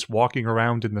night just walking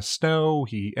around in the snow.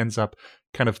 He ends up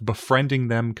kind of befriending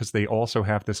them because they also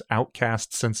have this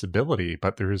outcast sensibility,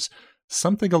 but there's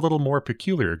something a little more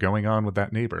peculiar going on with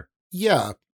that neighbor.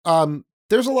 Yeah.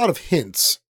 There's a lot of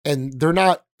hints, and they're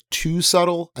not too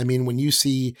subtle. I mean, when you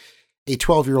see a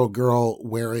 12-year-old girl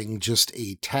wearing just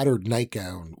a tattered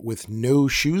nightgown with no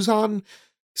shoes on,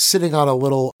 sitting on a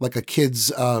little, a kid's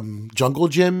jungle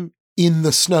gym in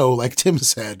the snow, like Tim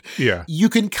said, you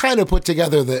can kind of put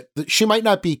together that she might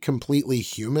not be completely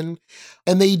human.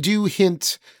 And they do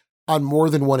hint on more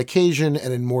than one occasion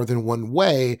and in more than one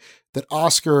way that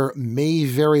Oscar may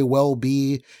very well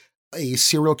be a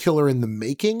serial killer in the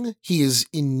making. He is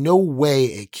in no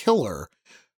way a killer,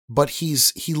 but he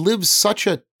lives such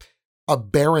a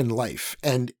barren life.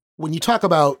 And when you talk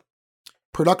about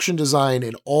production design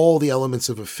and all the elements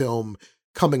of a film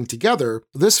coming together,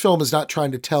 this film is not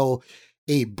trying to tell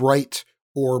a bright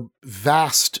or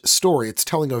vast story. It's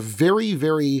telling a very,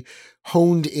 very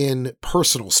honed in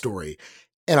personal story.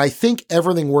 And I think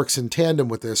everything works in tandem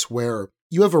with this, where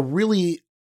you have a really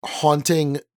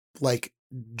haunting,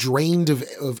 drained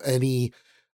of any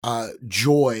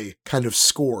joy kind of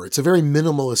score. It's a very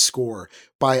minimalist score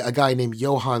by a guy named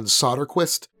Johan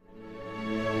Soderquist.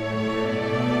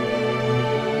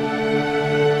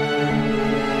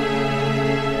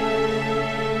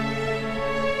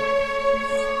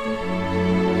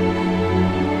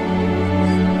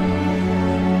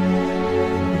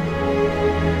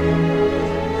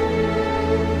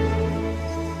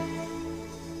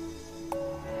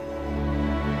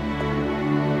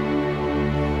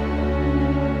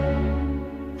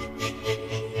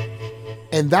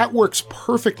 And that works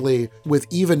perfectly with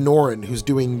Eva Noren, who's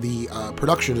doing the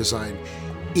production design.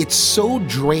 It's so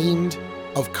drained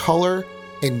of color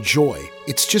and joy.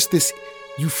 It's just this,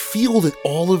 you feel that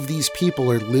all of these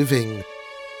people are living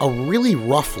a really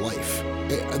rough life.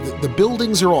 The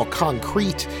buildings are all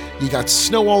concrete. You got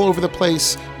snow all over the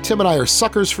place. Tim and I are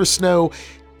suckers for snow.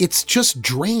 It's just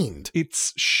drained.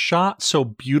 It's shot so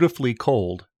beautifully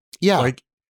cold. Yeah. Like,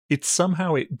 it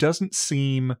doesn't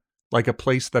seem like a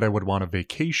place that I would want a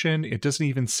vacation. It doesn't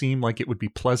even seem like it would be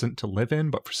pleasant to live in,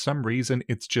 but for some reason,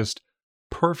 it's just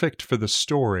perfect for the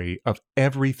story of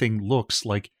everything looks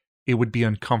like it would be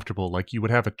uncomfortable, like you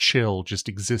would have a chill just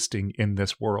existing in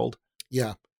this world.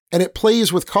 Yeah. And it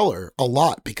plays with color a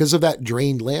lot because of that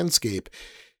drained landscape.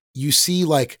 You see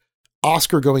like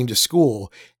Oscar going to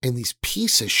school and these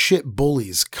piece of shit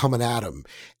bullies coming at him.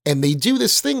 And they do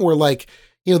this thing where like,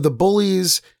 you know, the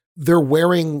bullies, they're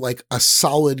wearing like a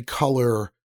solid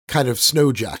color kind of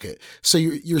snow jacket. So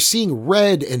you're seeing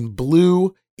red and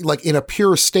blue, like in a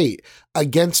pure state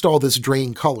against all this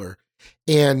drained color.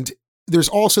 And there's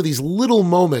also these little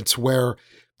moments where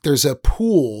there's a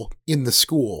pool in the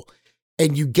school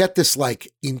and you get this like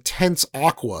intense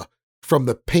aqua from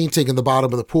the painting in the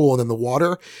bottom of the pool and then the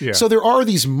water. Yeah. So there are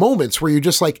these moments where you're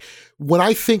just like, when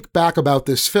I think back about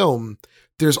this film,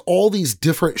 there's all these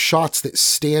different shots that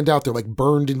stand out. They're like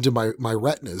burned into my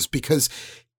retinas because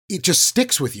it just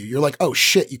sticks with you. You're like, oh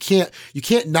shit, you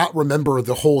can't not remember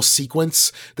the whole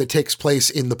sequence that takes place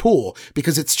in the pool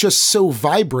because it's just so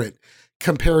vibrant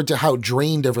compared to how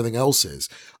drained everything else is.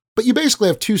 But you basically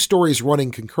have two stories running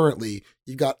concurrently.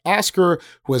 You've got Oscar,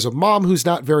 who has a mom who's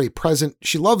not very present.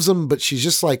 She loves him, but she's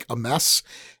just like a mess.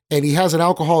 And he has an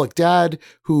alcoholic dad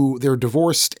who they're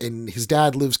divorced and his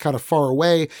dad lives kind of far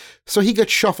away. So he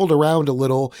gets shuffled around a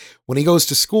little. When he goes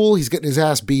to school, he's getting his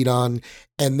ass beat on.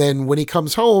 And then when he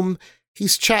comes home,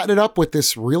 he's chatting it up with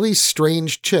this really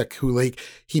strange chick who like,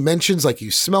 he mentions like,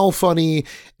 you smell funny.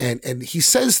 And he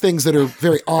says things that are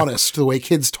very honest the way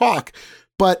kids talk.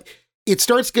 But it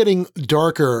starts getting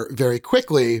darker very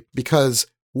quickly because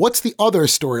what's the other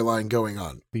storyline going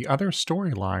on? The other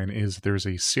storyline is there's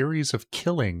a series of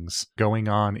killings going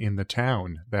on in the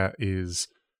town that is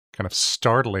kind of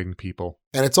startling people.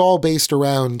 And it's all based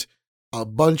around a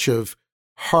bunch of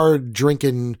hard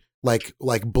drinking, like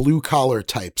blue collar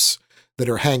types that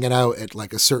are hanging out at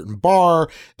like a certain bar,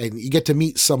 and you get to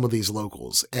meet some of these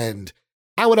locals. And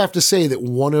I would have to say that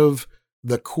one of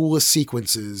the coolest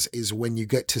sequences is when you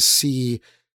get to see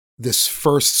this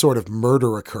first sort of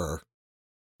murder occur.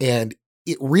 And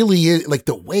it really is like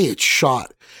the way it's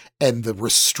shot and the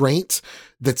restraint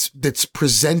that's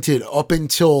presented up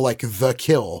until like the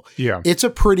kill. Yeah. It's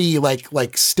a pretty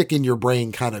like stick in your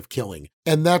brain kind of killing.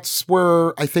 And that's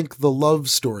where I think the love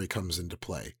story comes into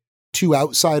play. Two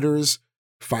outsiders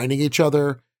finding each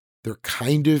other. They're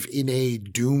kind of in a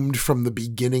doomed from the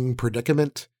beginning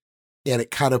predicament. And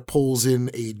it kind of pulls in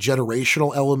a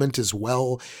generational element as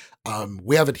well.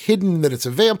 We haven't hidden that it's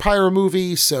a vampire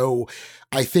movie, so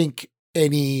I think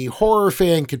any horror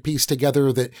fan could piece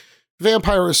together that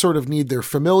vampires sort of need their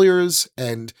familiars,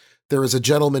 and there is a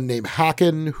gentleman named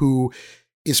Hacken who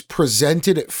is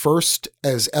presented at first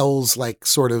as Elle's like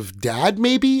sort of dad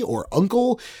maybe, or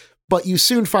uncle, but you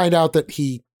soon find out that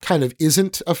he kind of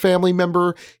isn't a family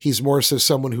member. He's more so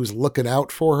someone who's looking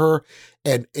out for her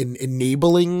and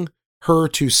enabling her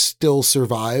to still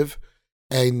survive.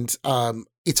 And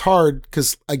it's hard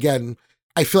because, again,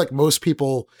 I feel like most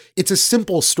people, it's a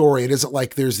simple story. It isn't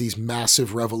like there's these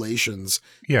massive revelations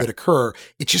that occur.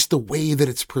 It's just the way that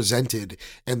it's presented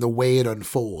and the way it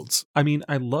unfolds. I mean,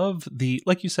 I love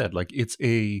like you said, like it's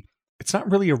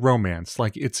not really a romance.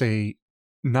 Like it's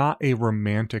not a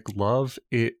romantic love.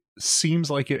 It seems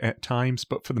like it at times,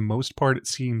 but for the most part, it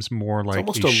seems more like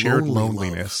a shared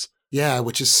loneliness. Love. Yeah,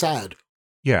 which is sad.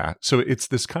 Yeah, so it's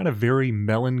this kind of very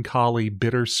melancholy,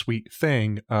 bittersweet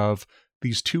thing of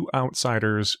these two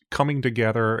outsiders coming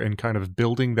together and kind of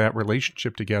building that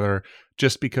relationship together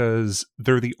just because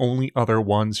they're the only other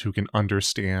ones who can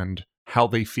understand how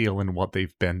they feel and what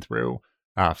they've been through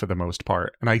for the most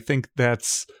part. And I think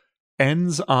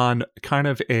ends on kind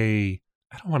of I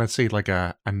don't want to say like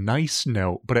a nice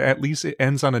note, but at least it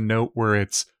ends on a note where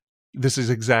this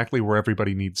is exactly where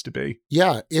everybody needs to be.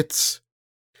 Yeah,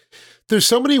 there's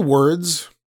so many words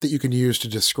that you can use to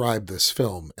describe this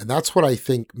film. And that's what I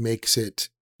think makes it,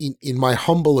 in my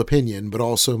humble opinion, but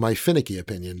also my finicky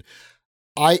opinion,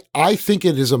 I think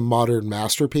it is a modern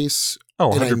masterpiece.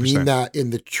 Oh, 100%. And I mean that in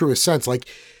the truest sense. Like,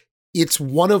 it's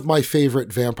one of my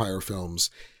favorite vampire films.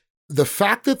 The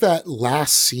fact that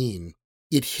last scene,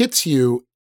 it hits you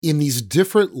in these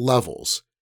different levels.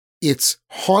 It's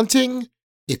haunting.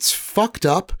 It's fucked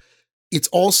up. It's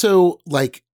also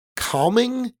like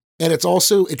calming. And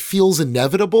it feels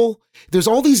inevitable. There's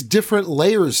all these different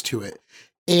layers to it.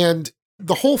 And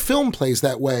the whole film plays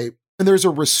that way. And there's a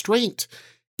restraint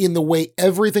in the way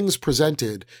everything's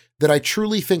presented that I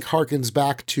truly think harkens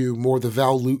back to more the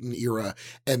Val Lewton era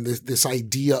and this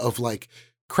idea of like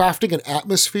crafting an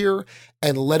atmosphere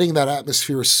and letting that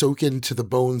atmosphere soak into the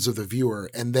bones of the viewer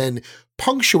and then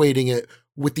punctuating it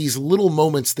with these little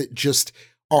moments that just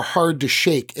are hard to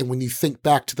shake. And when you think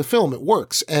back to the film, it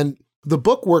works. And the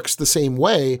book works the same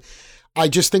way. I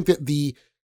just think that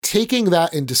taking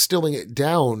that and distilling it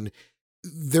down,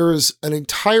 there's an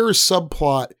entire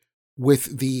subplot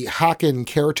with the Hacken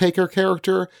caretaker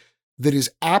character that is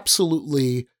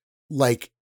absolutely like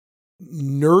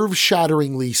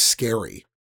nerve-shatteringly scary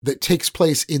that takes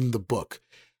place in the book.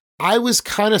 I was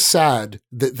kind of sad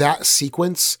that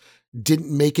sequence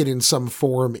didn't make it in some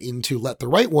form into Let the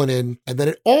Right One In, and then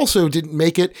it also didn't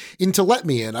make it into Let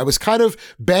Me In. I was kind of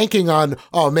banking on,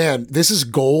 oh man, this is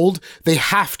gold. They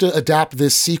have to adapt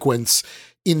this sequence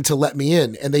into Let Me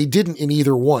In, and they didn't in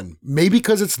either one. Maybe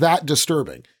because it's that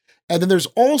disturbing. And then there's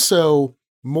also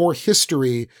more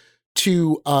history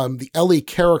to the Ellie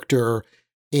character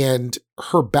and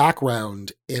her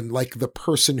background and like the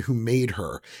person who made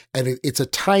her. And it's a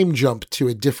time jump to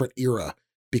a different era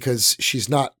because she's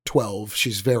not 12,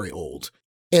 she's very old.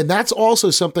 And that's also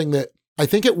something that I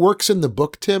think it works in the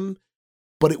book, Tim,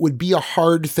 but it would be a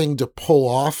hard thing to pull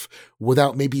off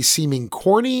without maybe seeming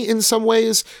corny in some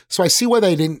ways. So I see why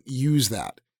they didn't use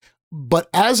that. But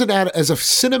as a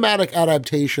cinematic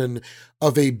adaptation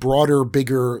of a broader,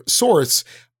 bigger source,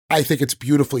 I think it's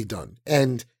beautifully done.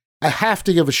 And I have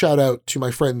to give a shout out to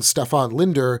my friend Stefan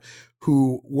Linder,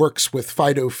 who works with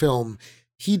Fido Film.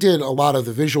 He did a lot of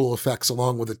the visual effects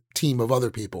along with a team of other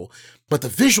people. But the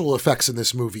visual effects in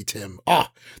this movie, Tim,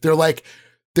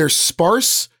 they're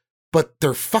sparse, but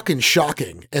they're fucking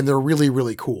shocking. And they're really,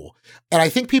 really cool. And I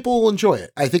think people will enjoy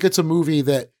it. I think it's a movie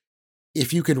that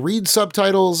if you can read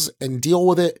subtitles and deal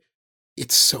with it,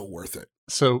 it's so worth it.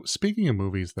 So speaking of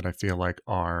movies that I feel like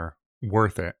are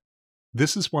worth it,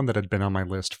 this is one that had been on my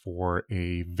list for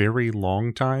a very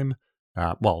long time.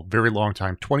 Very long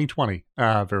time, 2020,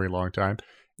 very long time,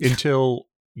 until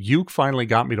you finally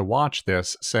got me to watch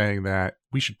this, saying that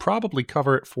we should probably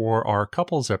cover it for our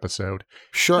couples episode.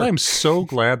 Sure. And I'm so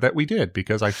glad that we did,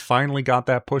 because I finally got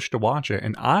that push to watch it,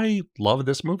 and I love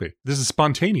this movie. This is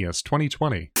Spontaneous,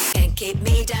 2020. Can't keep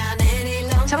me down any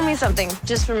longer. Tell me something,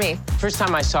 just for me. First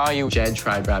time I saw you, Jed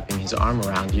tried wrapping his arm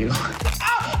around you.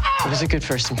 It was a good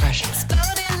first impression.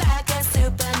 Exploding like a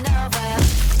supernova.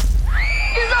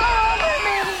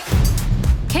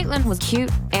 Caitlin was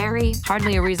cute, airy,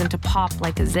 hardly a reason to pop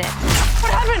like a zit.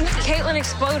 What happened? Caitlin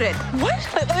exploded. What?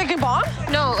 Like a bomb?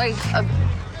 No, like a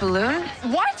balloon?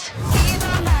 What?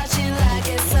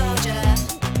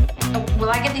 Will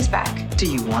I get these back?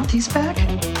 Do you want these back?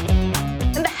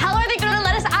 And the hell are they gonna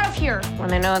let us out of here?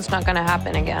 When I know it's not gonna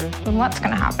happen again. Then what's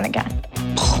gonna happen again?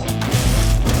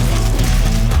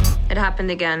 It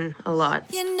happened again a lot.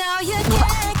 You know you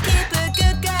can't keep a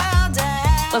good girl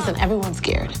down. Listen, everyone's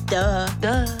scared. Duh.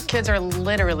 Kids are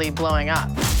literally blowing up.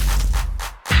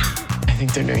 I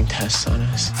think they're doing tests on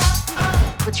us.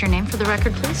 What's your name for the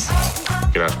record, please?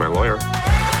 You can ask my lawyer.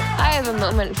 I have a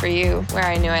moment for you where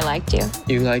I knew I liked you.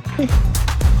 You like me?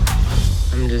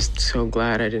 I'm just so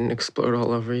glad I didn't explode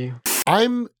all over you.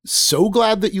 I'm so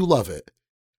glad that you love it.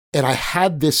 And I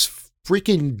had this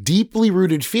freaking deeply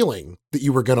rooted feeling that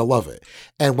you were going to love it.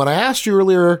 And when I asked you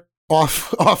earlier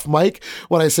off mic,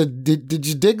 when I said, did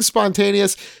you dig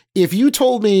Spontaneous? If you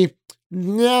told me,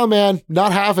 no, man,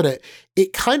 not having it,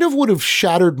 it kind of would have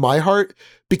shattered my heart,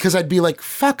 because I'd be like,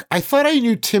 fuck, I thought I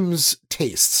knew Tim's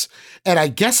tastes. And I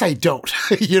guess I don't,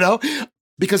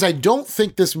 because I don't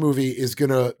think this movie is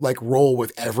going to like roll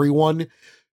with everyone,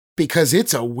 because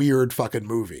it's a weird fucking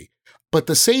movie. But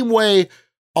the same way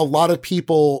a lot of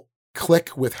people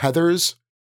click with Heathers,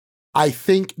 I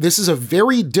think this is a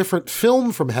very different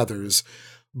film from Heathers,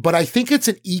 but I think it's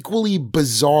an equally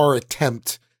bizarre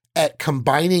attempt at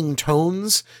combining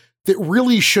tones that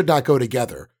really should not go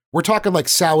together. We're talking like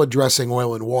salad dressing,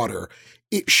 oil and water.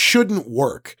 It shouldn't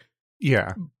work.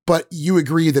 Yeah. But you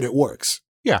agree that it works.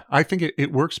 Yeah, I think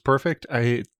it works perfect.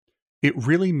 It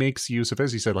really makes use of,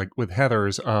 as you said, like with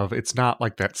Heathers, of it's not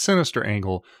like that sinister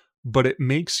angle, but it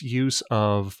makes use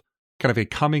of kind of a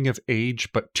coming of age,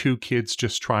 but two kids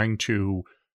just trying to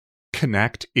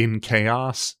connect in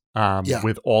chaos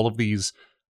with all of these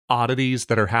oddities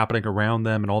that are happening around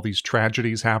them and all these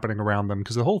tragedies happening around them.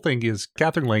 Because the whole thing is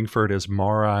Catherine Langford is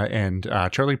Mara and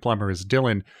Charlie Plummer is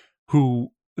Dylan,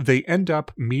 who they end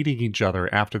up meeting each other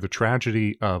after the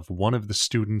tragedy of one of the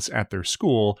students at their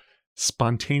school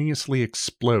spontaneously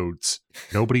explodes.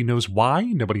 Nobody knows why,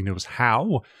 nobody knows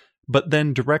how, but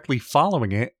then directly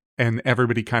following it, and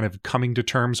everybody kind of coming to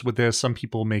terms with this, some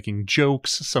people making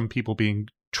jokes, some people being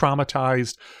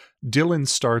traumatized. Dylan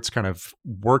starts kind of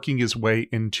working his way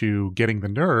into getting the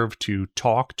nerve to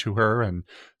talk to her and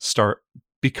start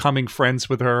becoming friends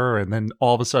with her. And then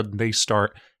all of a sudden they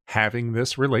start having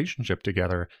this relationship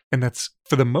together. And that's,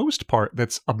 for the most part,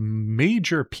 that's a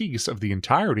major piece of the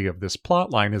entirety of this plot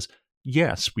line is,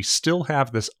 yes, we still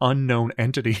have this unknown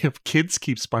entity of kids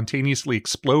keep spontaneously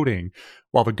exploding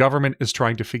while the government is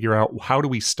trying to figure out, how do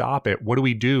we stop it? What do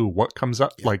we do? What comes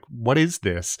up? Like, what is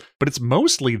this? But it's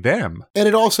mostly them. And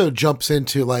it also jumps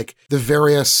into like the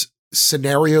various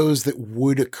scenarios that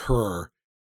would occur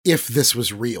if this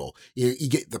was real. You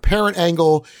get the parent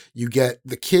angle, you get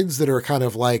the kids that are kind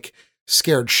of like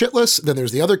scared shitless. Then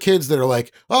there's the other kids that are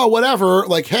like, oh, whatever.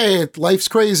 Like, hey, life's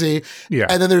crazy. Yeah.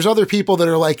 And then there's other people that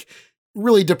are like,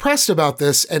 really depressed about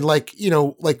this and like, you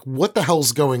know, like what the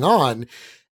hell's going on?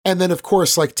 And then of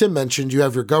course, like Tim mentioned, you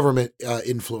have your government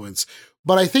influence.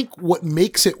 But I think what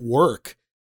makes it work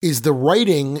is the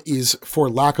writing is, for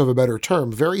lack of a better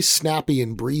term, very snappy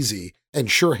and breezy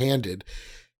and sure-handed.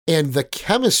 And the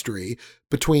chemistry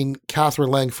between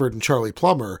Catherine Langford and Charlie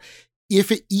Plummer,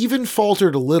 if it even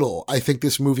faltered a little, I think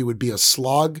this movie would be a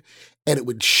slog, and it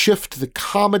would shift the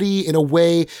comedy in a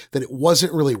way that it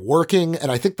wasn't really working.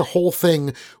 And I think the whole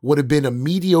thing would have been a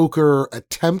mediocre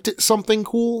attempt at something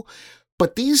cool.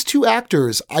 But these two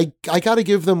actors, I got to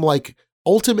give them like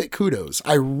ultimate kudos.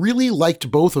 I really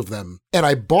liked both of them, and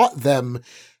I bought them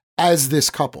as this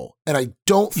couple. And I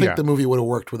don't think the movie would have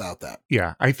worked without that.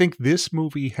 Yeah, I think this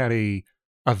movie had a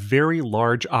very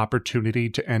large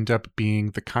opportunity to end up being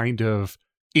the kind of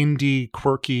indie,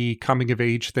 quirky,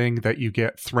 coming-of-age thing that you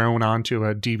get thrown onto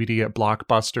a DVD at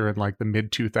Blockbuster in like the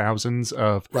mid-2000s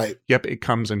of, yep, it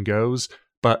comes and goes.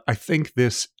 But I think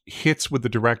this hits with the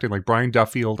directing. Like Brian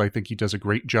Duffield, I think he does a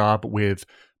great job with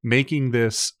making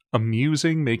this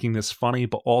amusing, making this funny,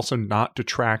 but also not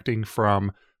detracting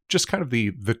from just kind of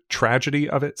the tragedy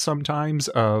of it sometimes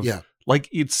of, like,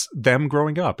 it's them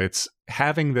growing up. It's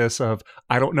having this of,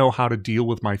 I don't know how to deal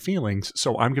with my feelings,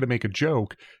 so I'm going to make a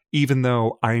joke, even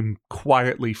though I'm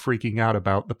quietly freaking out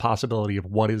about the possibility of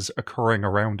what is occurring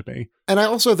around me. And I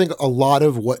also think a lot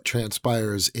of what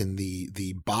transpires in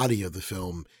the body of the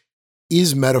film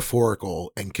is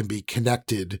metaphorical and can be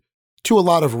connected to a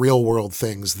lot of real world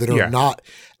things that are not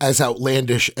as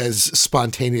outlandish as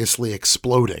spontaneously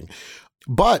exploding.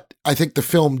 But I think the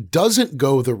film doesn't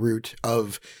go the route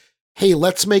of, hey,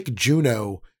 let's make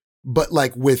Juno, but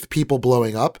like with people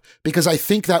blowing up, because I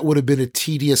think that would have been a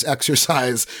tedious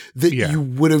exercise that you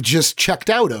would have just checked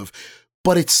out of.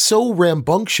 But it's so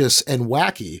rambunctious and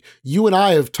wacky. You and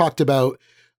I have talked about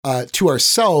to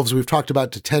ourselves, we've talked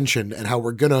about Detention and how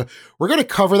we're gonna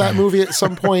cover that movie at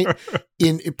some point.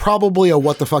 In probably a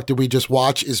What the Fuck Did We Just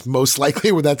Watch is most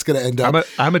likely where that's gonna end up.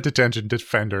 I'm a Detention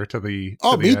defender to the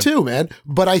me end. too, man.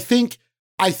 But I think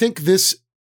this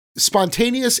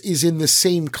Spontaneous is in the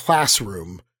same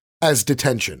classroom as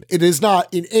Detention. It is not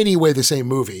in any way the same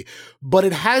movie, but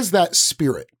it has that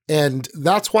spirit. And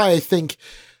that's why I think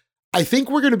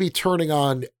we're going to be turning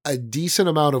on a decent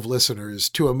amount of listeners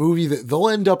to a movie that they'll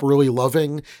end up really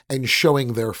loving and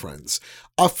showing their friends.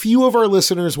 A few of our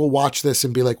listeners will watch this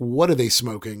and be like, what are they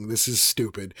smoking? This is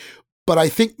stupid. But I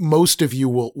think most of you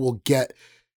you'll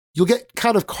get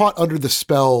kind of caught under the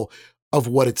spell of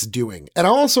what it's doing. And I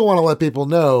also want to let people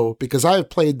know, because I've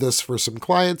played this for some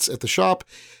clients at the shop,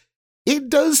 it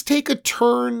does take a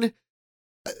turn.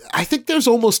 I think there's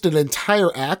almost an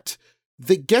entire act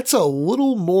that gets a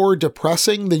little more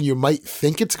depressing than you might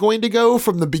think it's going to go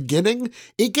from the beginning.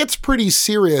 It gets pretty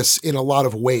serious in a lot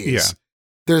of ways. Yeah.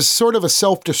 There's sort of a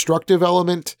self-destructive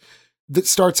element that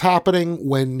starts happening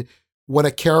when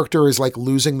a character is like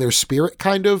losing their spirit,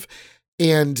 kind of.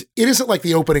 And it isn't like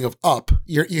the opening of Up.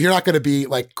 You're not going to be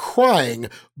like crying,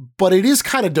 but it is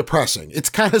kind of depressing. It's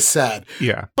kind of sad.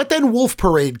 Yeah. But then Wolf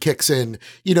Parade kicks in,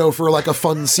 for like a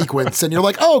fun sequence. And you're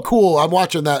like, oh, cool. I'm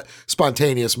watching that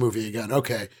Spontaneous movie again.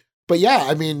 Okay. But yeah,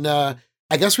 I mean, I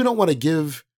guess we don't want to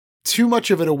give too much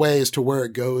of it away as to where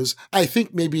it goes. I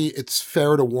think maybe it's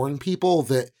fair to warn people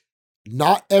that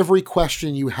not every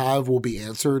question you have will be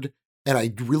answered. And I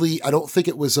don't think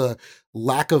it was a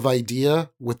lack of idea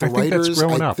with the writers. That's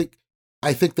growing up.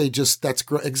 I think they just,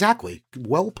 exactly.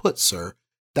 Well put, sir.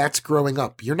 That's growing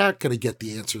up. You're not going to get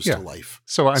the answers to life.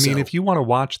 So, I mean, if you want to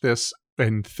watch this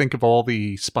and think of all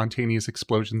the spontaneous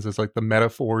explosions as like the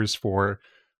metaphors for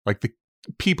like the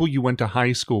people you went to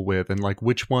high school with and like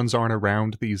which ones aren't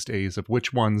around these days, of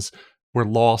which ones were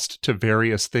lost to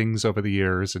various things over the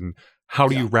years, and how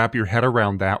do you wrap your head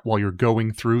around that while you're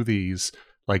going through these,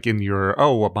 like in your,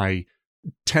 my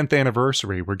 10th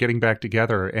anniversary, we're getting back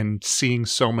together and seeing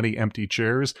so many empty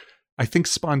chairs. I think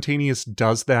Spontaneous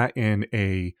does that in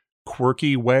a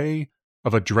quirky way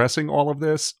of addressing all of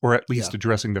this, or at least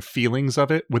addressing the feelings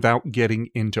of it without getting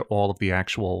into all of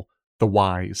the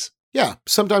whys. Yeah,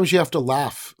 sometimes you have to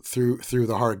laugh through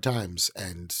the hard times,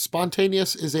 and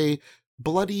Spontaneous is a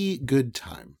bloody good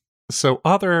time. So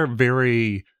other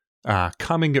very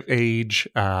coming of age,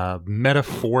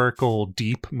 metaphorical,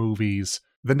 deep movies.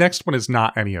 The next one is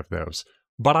not any of those,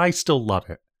 but I still love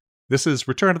it. This is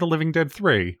Return of the Living Dead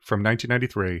 3 from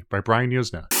 1993 by Brian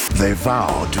Yuzna. They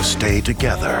vowed to stay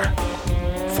together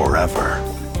forever,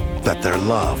 that their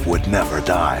love would never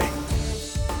die.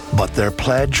 But their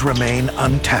pledge remained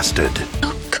untested.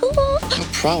 Oh, cool. No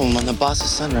problem. I'm the boss's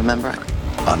son, remember?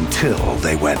 Until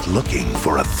they went looking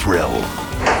for a thrill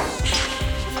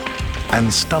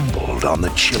and stumbled on the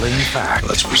chilling fact.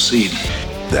 Let's proceed.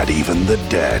 That even the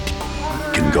dead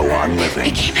can go on living.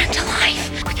 He came back to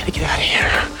life. We gotta get out of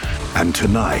here. And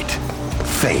tonight,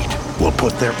 fate will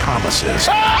put their promises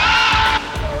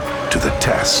to the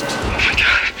test. Oh my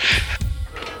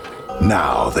God.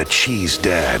 Now that she's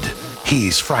dead,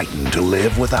 he's frightened to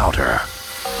live without her.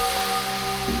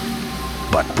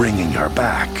 But bringing her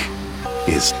back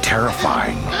is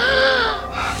terrifying.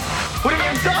 What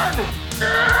have you done?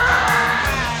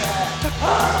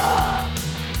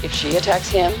 If she attacks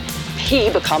him, he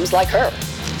becomes like her.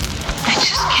 I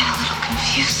just get a little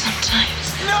confused sometimes.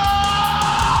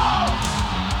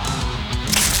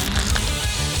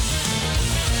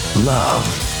 Love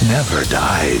never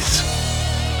dies.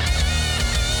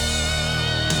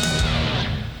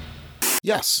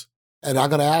 Yes, and I'm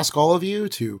going to ask all of you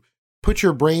to put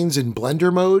your brains in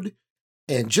blender mode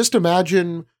and just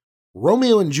imagine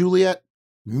Romeo and Juliet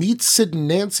meets Sid and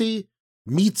Nancy,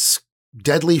 meets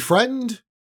Deadly Friend,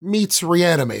 meets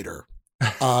Reanimator,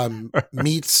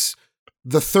 meets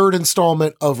the third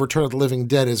installment of Return of the Living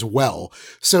Dead as well.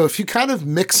 So if you kind of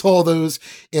mix all those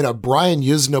in a Brian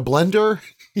Yuzna blender,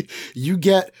 you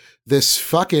get this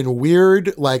fucking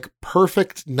weird, like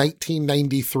perfect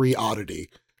 1993 oddity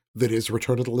that is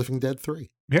Return of the Living Dead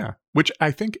 3. Yeah, which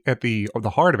I think at the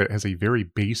heart of it has a very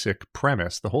basic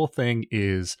premise. The whole thing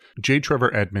is J.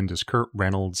 Trevor Edmund is Kurt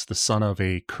Reynolds, the son of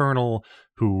a colonel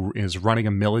who is running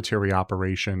a military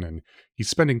operation, and he's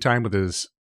spending time with his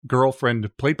girlfriend,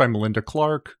 played by Melinda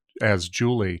Clarke, as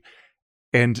Julie.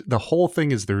 And the whole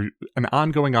thing is there an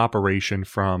ongoing operation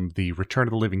from the Return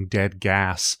of the Living Dead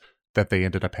gas that they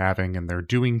ended up having, and they're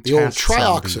doing tests. The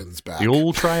old trioxin's back. The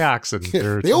old trioxin.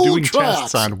 They're doing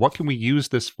tests on what can we use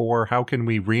this for? How can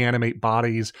we reanimate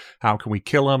bodies? How can we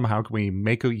kill them? How can we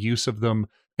make a use of them?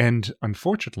 And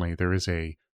unfortunately, there is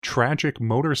a tragic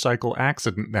motorcycle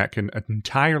accident that can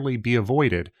entirely be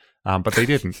avoided, but they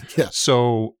didn't. Yeah.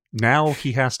 So now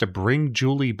he has to bring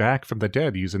Julie back from the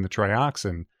dead using the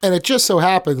trioxin. And it just so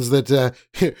happens that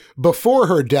before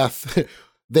her death,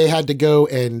 they had to go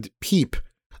and peep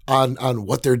on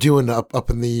what they're doing up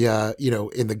in the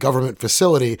in the government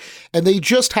facility, and they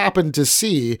just happened to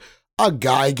see a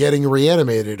guy getting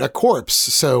reanimated, a corpse.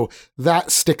 So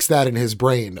that sticks that in his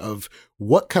brain of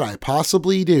what could I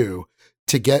possibly do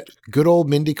to get good old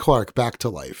Mindy Clarke back to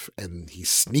life, and he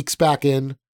sneaks back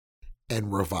in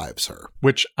and revives her.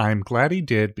 Which I'm glad he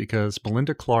did, because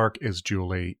Melinda Clarke as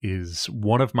Julie is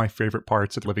one of my favorite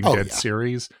parts of Living Dead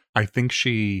series. I think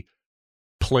she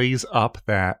plays up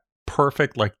that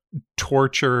perfect, like,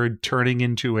 tortured, turning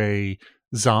into a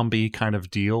zombie kind of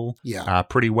deal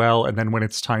pretty well. And then when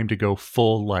it's time to go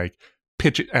full, like,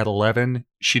 pitch it at 11,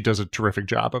 she does a terrific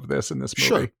job of this in this movie.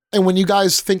 Sure. And when you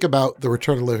guys think about the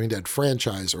Return of the Living Dead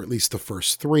franchise, or at least the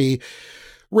first three,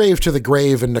 Rave to the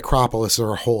Grave and Necropolis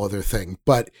are a whole other thing.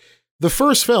 But the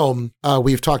first film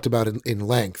we've talked about in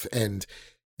length, and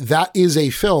that is a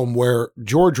film where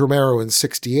George Romero in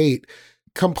 1968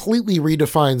 completely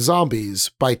redefined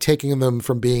zombies by taking them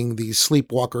from being these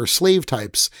sleepwalker slave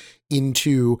types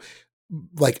into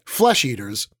like flesh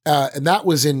eaters. And that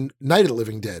was in Night of the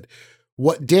Living Dead.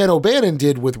 What Dan O'Bannon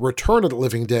did with Return of the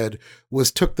Living Dead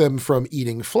was took them from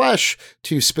eating flesh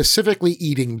to specifically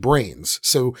eating brains.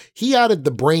 So he added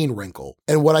the brain wrinkle.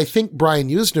 And what I think Brian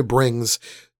Yuzna brings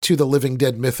to the Living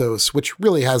Dead mythos, which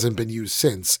really hasn't been used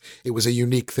since, it was a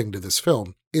unique thing to this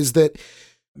film, is that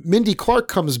Mindy Clarke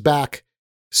comes back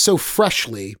so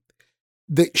freshly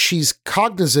that she's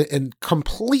cognizant and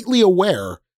completely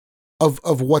aware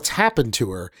of what's happened to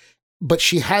her, but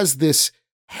she has this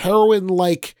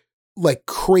heroin-like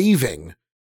craving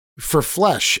for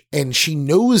flesh, and she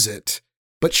knows it,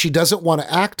 but she doesn't want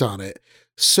to act on it.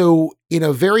 So in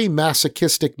a very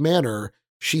masochistic manner,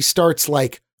 she starts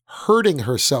like hurting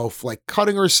herself, like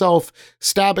cutting herself,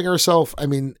 stabbing herself. I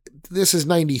mean, this is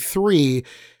 93,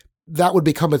 that would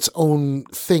become its own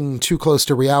thing too close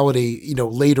to reality,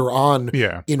 later on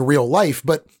in real life.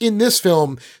 But in this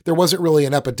film, there wasn't really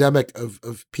an epidemic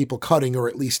of people cutting, or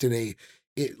at least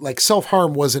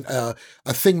self-harm wasn't a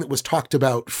thing that was talked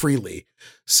about freely.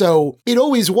 So it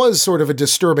always was sort of a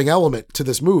disturbing element to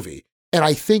this movie. And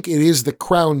I think it is the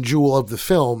crown jewel of the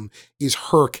film is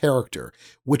her character,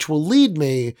 which will lead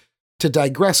me to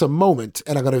digress a moment.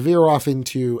 And I'm going to veer off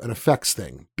into an effects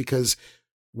thing, because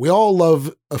we all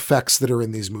love effects that are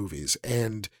in these movies.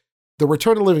 And the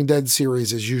Return of the Living Dead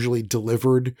series is usually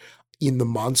delivered in the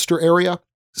monster area.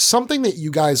 Something that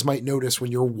you guys might notice when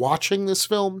you're watching this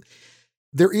film,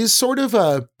 there is sort of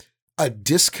a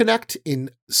disconnect in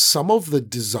some of the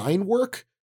design work.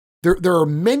 There are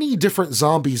many different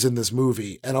zombies in this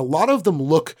movie, and a lot of them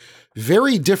look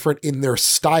very different in their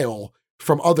style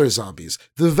from other zombies.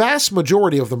 The vast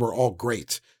majority of them are all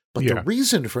great, but the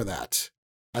reason for that,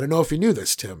 I don't know if you knew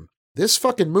this, Tim, this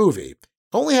fucking movie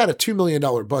only had a $2 million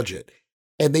budget,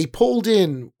 and they pulled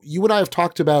in, you and I have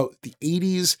talked about the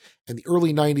 80s and the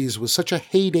early 90s was such a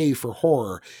heyday for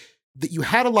horror that you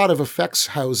had a lot of effects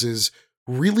houses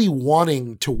really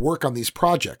wanting to work on these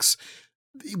projects.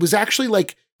 It was actually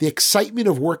like the excitement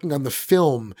of working on the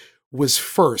film was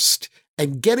first,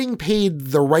 and getting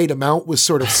paid the right amount was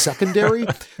sort of secondary.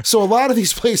 So a lot of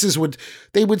these places would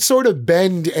sort of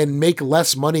bend and make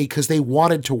less money because they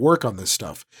wanted to work on this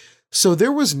stuff. So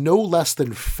there was no less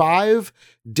than 5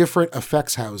 different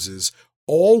effects houses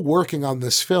all working on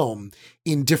this film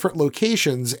in different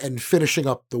locations and finishing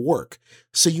up the work.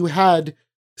 So you had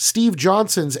Steve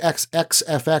Johnson's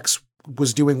XFX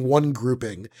was doing one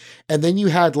grouping, and then you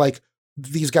had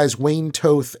these guys, Wayne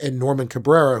Toth and Norman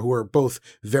Cabrera, who are both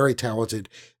very talented.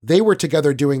 They were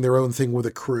together doing their own thing with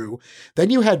a crew.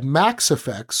 Then you had Max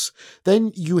Effects.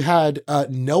 Then you had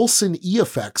Nelson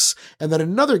EFX, and then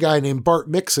another guy named Bart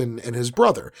Mixon and his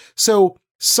brother. So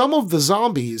some of the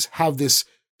zombies have this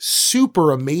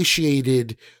super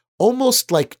emaciated,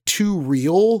 almost too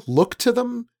real look to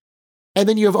them. And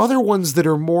then you have other ones that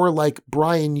are more like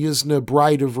Brian Yuzna,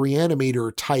 Bride of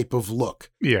Reanimator type of look.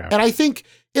 Yeah. And I think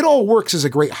it all works as a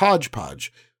great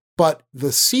hodgepodge, but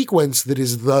the sequence that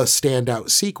is the standout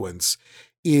sequence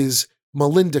is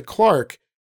Melinda Clarke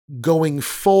going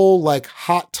full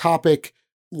Hot Topic,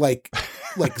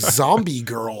 zombie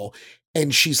girl.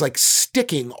 And she's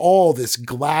sticking all this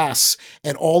glass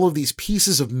and all of these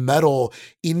pieces of metal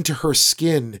into her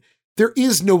skin. There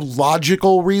is no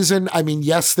logical reason. I mean,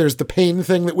 yes, there's the pain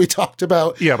thing that we talked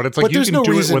about. Yeah, but it's you can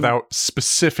do it without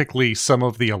specifically some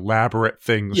of the elaborate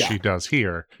things she does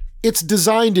here. It's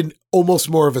designed in almost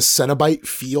more of a Cenobite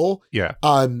feel. Yeah.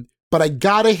 But I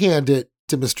gotta hand it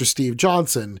to Mr. Steve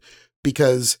Johnson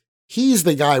because he's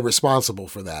the guy responsible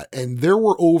for that. And there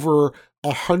were over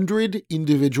 100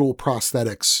 individual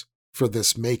prosthetics for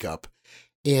this makeup.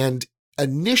 And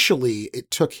initially, it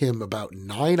took him about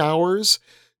 9 hours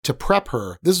to prep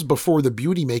her. This is before the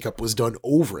beauty makeup was done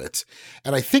over it.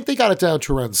 And I think they got it down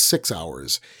to around 6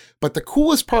 hours. But the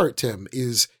coolest part, Tim,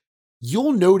 is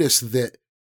you'll notice that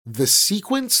the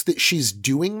sequence that she's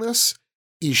doing this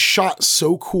is shot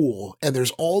so cool. And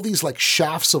there's all these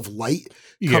shafts of light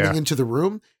coming into the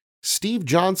room. Steve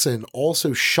Johnson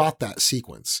also shot that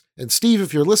sequence. And Steve,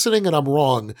 if you're listening and I'm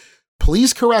wrong,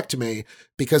 please correct me,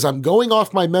 because I'm going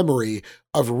off my memory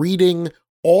of reading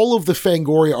all of the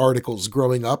Fangoria articles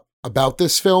growing up about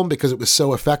this film because it was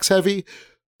so effects heavy,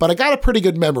 but I got a pretty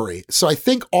good memory. So I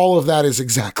think all of that is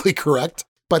exactly correct,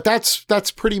 but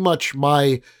that's pretty much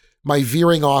my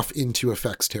veering off into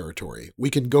effects territory.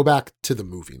 We can go back to the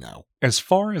movie now. As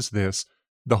far as this,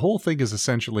 the whole thing is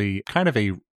essentially kind of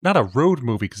not a road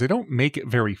movie because they don't make it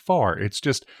very far. It's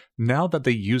just now that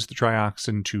they use the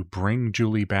trioxin to bring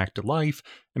Julie back to life,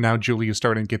 and now Julie is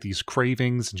starting to get these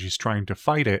cravings and she's trying to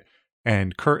fight it.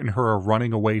 And Kurt and her are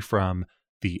running away from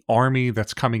the army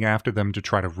that's coming after them to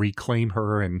try to reclaim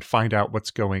her and find out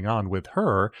what's going on with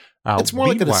her. It's more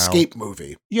like an escape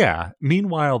movie. Yeah.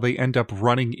 Meanwhile, they end up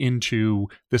running into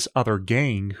this other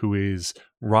gang who is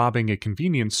robbing a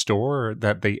convenience store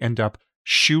that they end up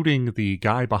shooting the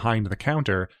guy behind the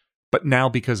counter. But now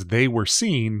because they were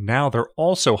seen, now they're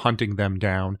also hunting them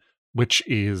down, which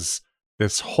is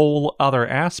this whole other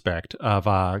aspect of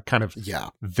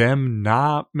them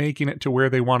not making it to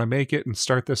where they want to make it and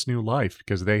start this new life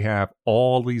because they have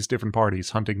all these different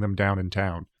parties hunting them down in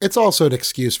town. It's also an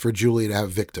excuse for Julie to have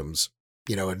victims,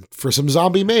 and for some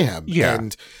zombie mayhem. Yeah.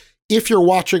 And if you're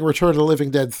watching Return of the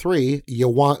Living Dead 3, you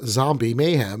want zombie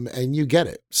mayhem and you get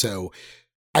it. So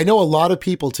I know a lot of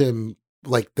people, Tim,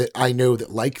 that I know that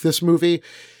like this movie,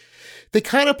 they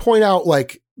kind of point out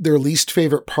their least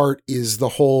favorite part is the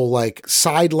whole like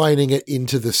sidelining it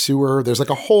into the sewer. There's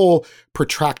like a whole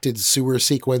protracted sewer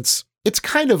sequence. It's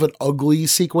kind of an ugly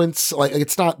sequence. Like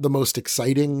it's not the most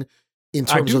exciting in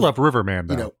terms of... I do love Riverman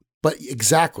though. But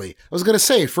exactly. I was going to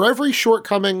say, for every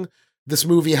shortcoming, this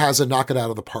movie has a knock it out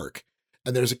of the park.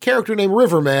 And there's a character named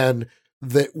Riverman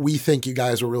that we think you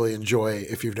guys will really enjoy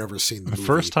if you've never seen the movie.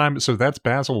 First time, so that's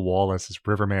Basil Wallace as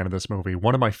Riverman in this movie.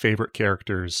 One of my favorite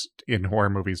characters in horror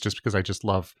movies, just because I just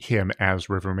love him as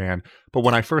Riverman. But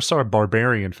when I first saw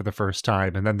Barbarian for the first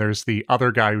time, and then there's the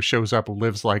other guy who shows up who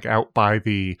lives like out by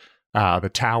the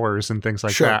towers and things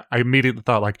like that, I immediately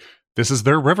thought like, this is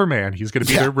their Riverman. He's going to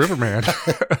be their Riverman.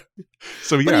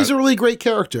 So yeah, but he's a really great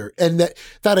character, and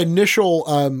that initial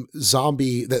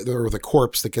zombie or the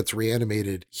corpse that gets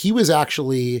reanimated, he was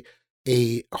actually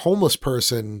a homeless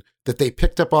person that they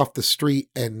picked up off the street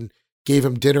and gave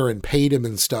him dinner and paid him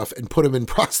and stuff and put him in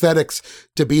prosthetics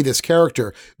to be this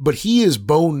character. But he is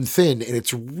bone thin, and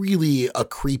it's really a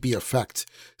creepy effect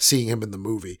seeing him in the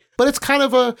movie. But it's kind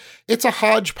of it's a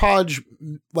hodgepodge,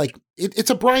 like it's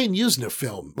a Brian Usna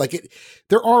film. Like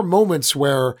there are moments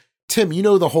where, Tim, you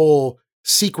know, the whole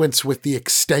sequence with the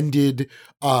extended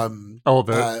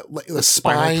the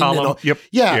spine column. And all, yep.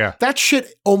 Yeah, that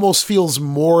shit almost feels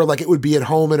more like it would be at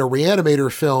home in a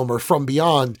Reanimator film or From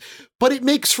Beyond, but it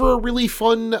makes for a really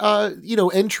fun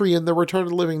entry in the Return of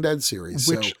the Living Dead series.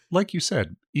 Which, like you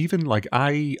said, even like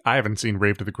I haven't seen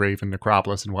Rave to the Grave and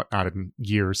Necropolis and whatnot in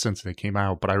years since they came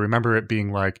out, but I remember it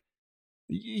being like,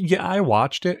 yeah, I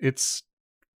watched it. It's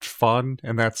fun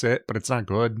and that's it, but it's not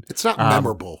good. It's not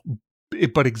memorable.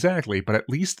 But exactly. But at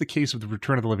least the case of the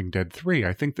Return of the Living Dead 3,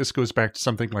 I think this goes back to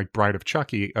something like Bride of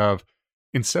Chucky of,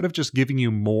 instead of just giving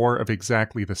you more of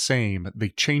exactly the same, they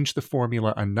change the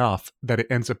formula enough that it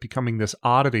ends up becoming this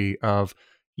oddity of,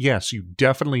 yes, you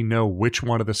definitely know which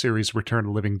one of the series Return of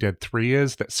the Living Dead 3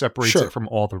 is that separates it from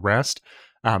all the rest.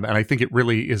 And I think it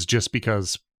really is just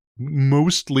because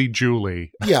mostly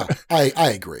Julie. Yeah, I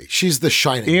agree. She's the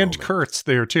shining and moment. Kurt's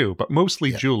there too, but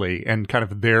mostly Julie and kind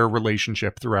of their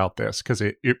relationship throughout this, because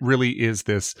it really is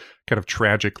this kind of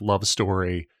tragic love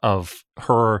story of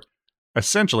her.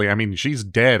 Essentially, I mean, she's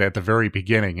dead at the very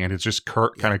beginning, and it's just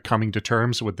Kurt kind of coming to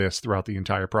terms with this throughout the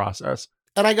entire process.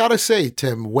 And I gotta say,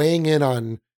 Tim, weighing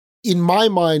in my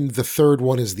mind, the third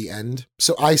one is the end.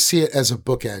 So I see it as a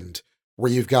bookend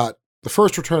where you've got the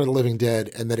first Return of the Living Dead,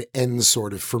 and then it ends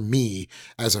sort of, for me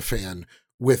as a fan,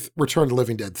 with Return of the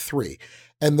Living Dead 3.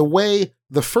 And the way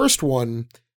the first one,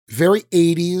 very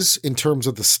 80s in terms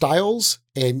of the styles,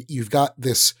 and you've got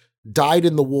this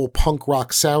dyed-in-the-wool punk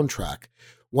rock soundtrack.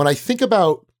 When I think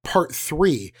about part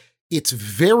 3, it's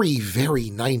very, very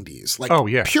 90s. Like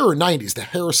pure 90s, the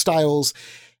hairstyles.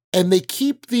 And they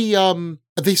keep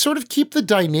they sort of keep the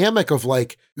dynamic of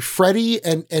like Freddy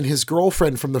and his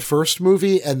girlfriend from the first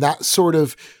movie and that sort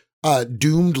of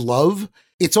doomed love.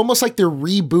 It's almost like they're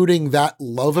rebooting that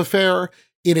love affair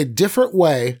in a different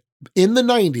way in the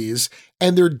 90s.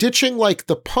 And they're ditching like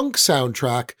the punk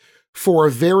soundtrack for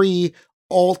a very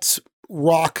alt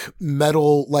rock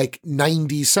metal, like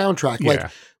 90s soundtrack. Yeah.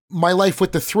 Like My Life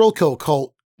with the Thrill Kill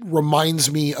Cult reminds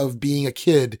me of being a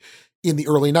kid in the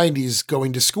early 90s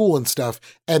going to school and stuff,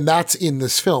 and that's in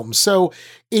this film. So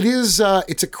it is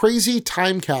it's a crazy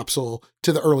time capsule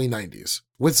to the early 90s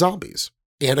with zombies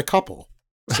and a couple.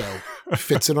 So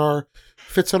fits in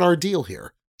our deal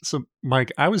here. So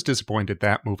Mike, I was disappointed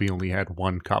that movie only had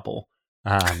one couple.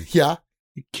 Yeah.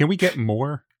 Can we get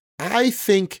more? I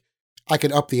think I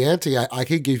could up the ante. I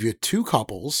could give you 2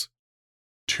 couples.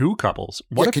 2 couples?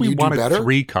 What if we wanted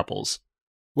 3 couples?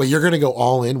 Well, you're going to go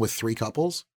all in with 3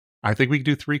 couples? I think we could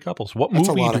do 3 couples. What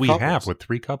movie do we have with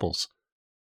 3 couples?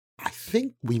 I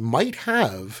think we might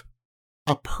have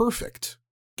a Perfect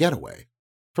Getaway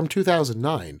from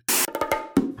 2009.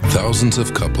 Thousands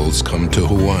of couples come to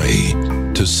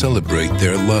Hawaii to celebrate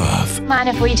their love. Mind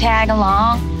if we tag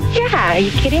along? Yeah, are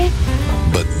you kidding?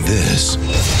 But this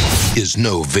is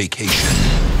no vacation.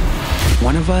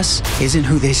 One of us isn't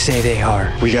who they say they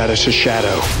are. We got us a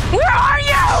shadow. Where are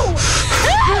you?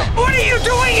 What are you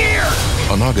doing here?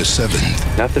 On August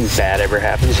 7th. Nothing bad ever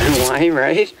happens in Hawaii,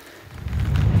 right?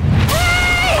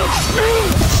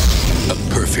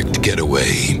 A Perfect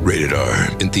Getaway. Rated R.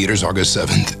 In theaters August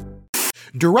 7th.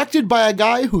 Directed by a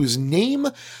guy whose name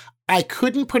I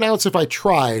couldn't pronounce if I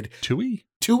tried. Tui?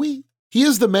 He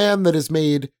is the man that has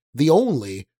made the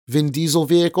only Vin Diesel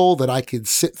vehicle that I could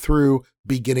sit through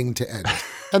beginning to end.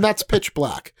 And that's Pitch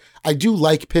Black. I do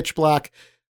like Pitch Black.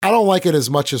 I don't like it as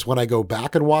much as when I go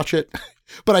back and watch it,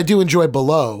 but I do enjoy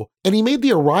Below. And he made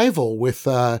The Arrival with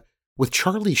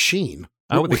Charlie Sheen.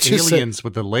 Oh, the aliens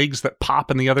with the legs that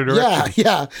pop in the other direction.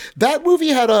 Yeah. That movie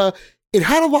had a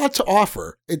lot to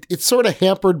offer. It's sort of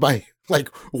hampered by like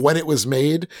when it was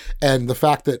made and the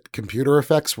fact that computer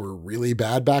effects were really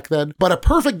bad back then. But A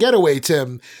Perfect Getaway,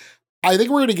 Tim, I think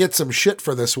we're going to get some shit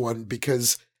for this one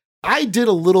because I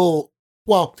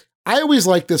always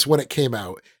liked this when it came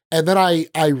out. And then I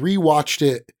rewatched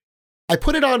it. I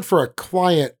put it on for a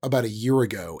client about a year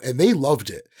ago and they loved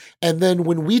it. And then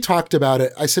when we talked about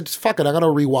it, I said, fuck it, I'm going to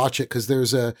rewatch it because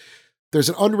there's an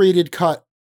unrated cut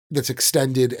that's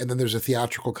extended and then there's a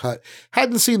theatrical cut.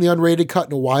 Hadn't seen the unrated cut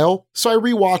in a while, so I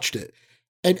rewatched it.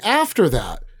 And after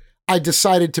that, I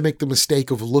decided to make the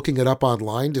mistake of looking it up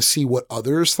online to see what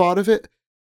others thought of it.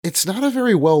 It's not a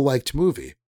very well-liked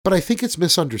movie, but I think it's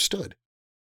misunderstood.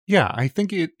 Yeah, I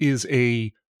think it is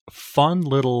a fun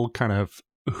little kind of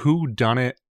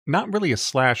whodunit, not really a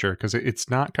slasher because it's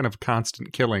not kind of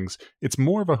constant killings. It's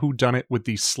more of a whodunit with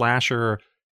the slasher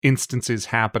instances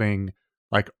happening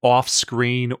like off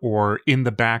screen or in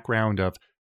the background of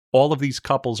all of these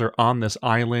couples are on this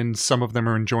island. Some of them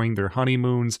are enjoying their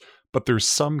honeymoons, but there's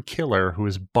some killer who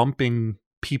is bumping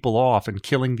people off and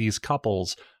killing these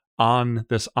couples on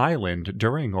this island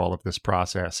during all of this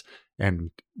process.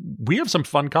 And we have some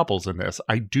fun couples in this.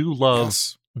 I do love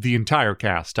the entire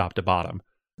cast top to bottom.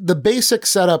 The basic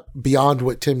setup beyond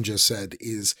what Tim just said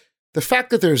is the fact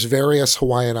that there's various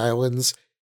Hawaiian islands.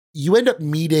 You end up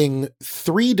meeting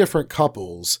 3 different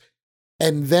couples,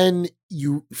 and then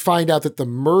you find out that the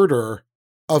murder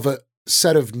of a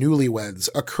set of newlyweds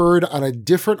occurred on a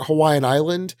different Hawaiian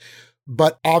island,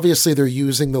 but obviously they're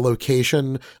using the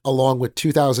location along with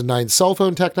 2009 cell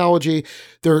phone technology.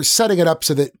 They're setting it up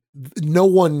so that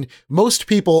most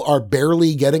people are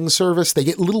barely getting service. They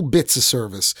get little bits of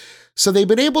service. So they've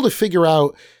been able to figure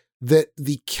out that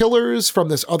the killers from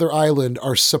this other island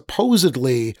are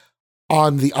supposedly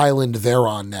on the island they're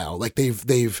on now. Like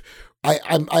I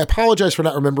apologize for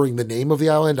not remembering the name of the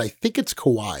island. I think it's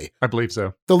Kauai. I believe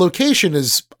so. The location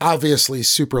is obviously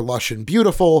super lush and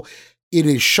beautiful. It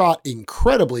is shot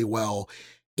incredibly well.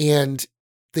 And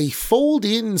they fold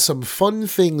in some fun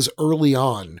things early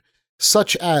on,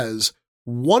 such as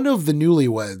one of the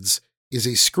newlyweds is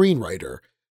a screenwriter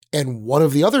and one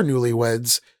of the other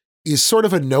newlyweds is sort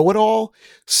of a know-it-all.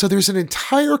 So there's an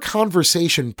entire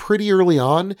conversation pretty early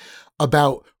on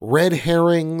about red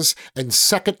herrings and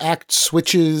second act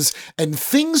switches and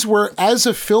things where, as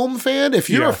a film fan, if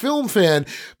you're a film fan,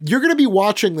 you're going to be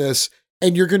watching this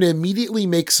and you're going to immediately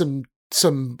make some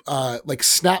like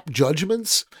snap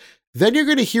judgments. Then you're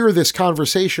going to hear this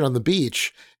conversation on the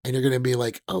beach and you're going to be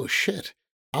like, oh shit,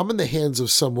 I'm in the hands of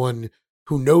someone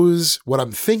who knows what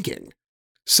I'm thinking.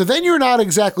 So then you're not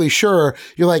exactly sure.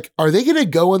 You're like, are they going to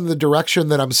go in the direction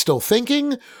that I'm still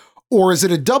thinking? Or is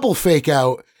it a double fake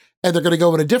out and they're going to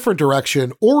go in a different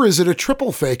direction? Or is it a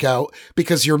triple fake out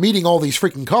because you're meeting all these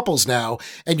freaking couples now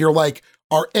and you're like,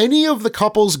 are any of the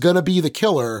couples going to be the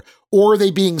killer, or are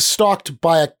they being stalked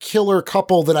by a killer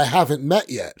couple that I haven't met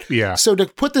yet? Yeah. So to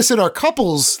put this in our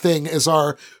couples thing as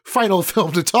our final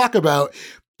film to talk about,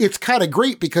 it's kind of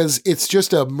great because it's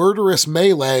just a murderous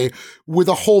melee with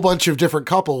a whole bunch of different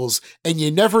couples, and you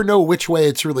never know which way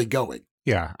it's really going.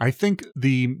 Yeah, I think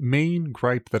the main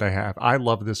gripe that I have, I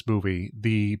love this movie,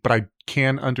 but I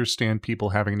can understand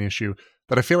people having an issue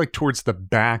that I feel like towards the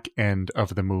back end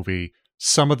of the movie,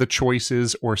 some of the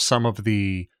choices or some of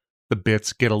the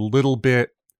bits get a little bit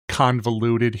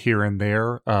convoluted here and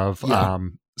there of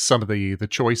some of the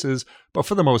choices. But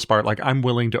for the most part, like, I'm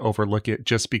willing to overlook it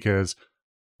just because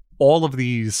all of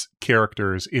these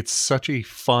characters, it's such a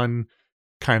fun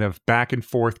kind of back and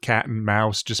forth cat and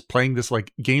mouse, just playing this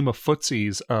like game of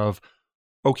footsies of,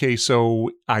 okay, so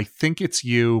I think it's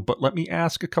you, but let me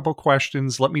ask a couple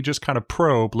questions. Let me just kind of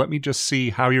probe. Let me just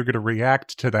see how you're going to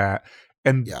react to that.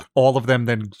 And all of them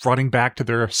then running back to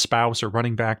their spouse or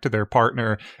running back to their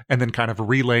partner and then kind of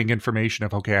relaying information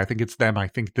of, okay, I think it's them. I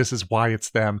think this is why it's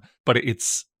them. But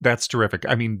that's terrific.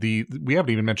 I mean, we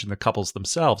haven't even mentioned the couples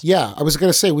themselves. Yeah, I was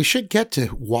going to say, we should get to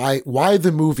why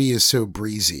the movie is so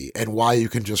breezy and why you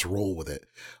can just roll with it.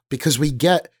 Because we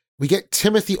get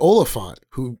Timothy Olyphant,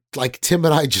 who like Tim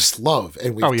and I just love.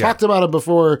 And we've talked about him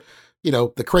before. You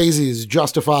know, The Crazies,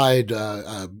 Justified,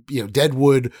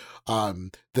 Deadwood,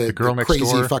 the Girl Next crazy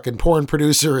Door. fucking porn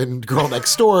producer and Girl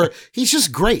Next Door. He's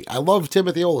just great. I love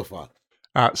Timothy Olyphant.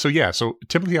 So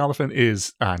Timothy Olyphant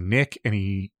is Nick, and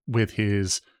he with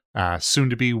his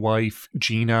soon-to-be wife,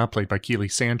 Gina, played by Keely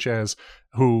Sanchez,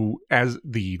 who, as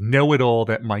the know-it-all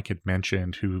that Mike had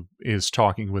mentioned, who is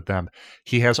talking with them,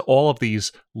 he has all of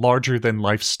these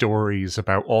larger-than-life stories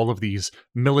about all of these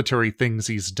military things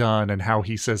he's done and how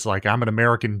he says, like, I'm an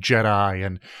American Jedi,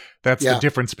 and that's the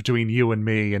difference between you and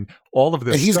me, and all of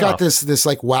this and he's stuff. got this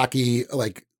like, wacky,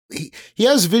 like, he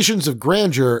has visions of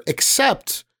grandeur,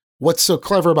 except what's so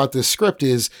clever about this script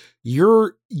is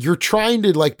you're trying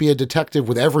to like be a detective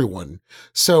with everyone.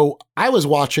 So I was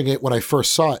watching it when I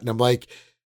first saw it and I'm like,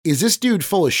 is this dude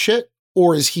full of shit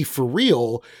or is he for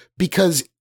real? Because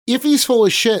if he's full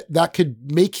of shit, that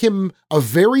could make him a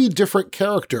very different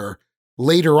character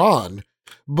later on.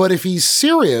 But if he's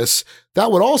serious,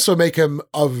 that would also make him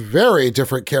a very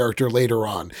different character later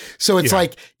on. So it's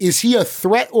like, is he a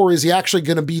threat or is he actually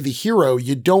going to be the hero?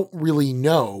 You don't really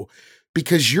know,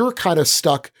 because you're kind of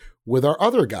stuck with our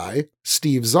other guy,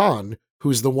 Steve Zahn,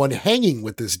 who's the one hanging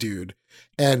with this dude.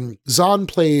 And Zahn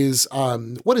plays,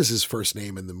 what is his first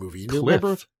name in the movie? Cliff.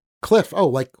 Remember? Cliff. Oh,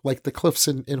 like the cliffs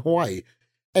in Hawaii.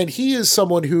 And he is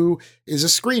someone who is a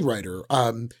screenwriter,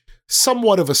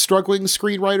 somewhat of a struggling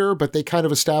screenwriter, but they kind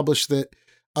of established that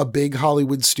a big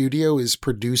Hollywood studio is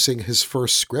producing his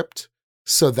first script.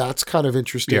 So that's kind of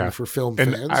interesting for film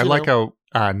fans. And I like how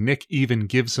Nick even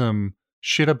gives him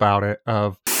shit about it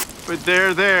of, but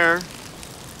there,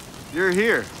 you're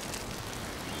here.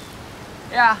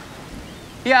 Yeah,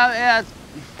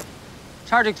 it's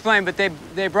hard to explain, but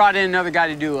they brought in another guy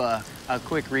to do a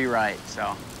quick rewrite,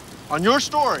 so. On your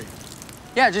story?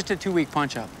 Yeah, just a 2-week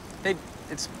punch-up.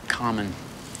 It's common.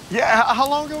 Yeah, how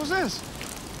long ago was this?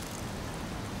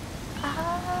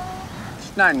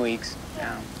 9 weeks,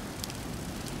 yeah.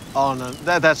 Oh, no,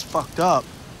 that's fucked up.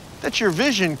 That's your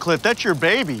vision, Cliff. That's your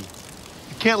baby.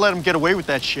 You can't let him get away with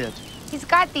that shit. He's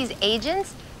got these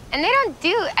agents, and they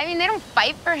don't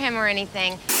fight for him or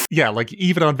anything. Yeah, like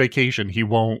even on vacation, he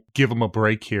won't give him a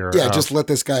break here. Yeah, just let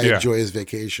this guy enjoy his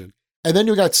vacation. And then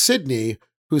you got Sydney,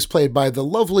 who's played by the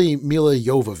lovely Mila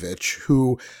Jovovich,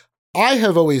 who I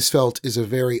have always felt is a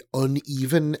very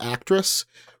uneven actress.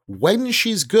 When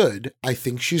she's good, I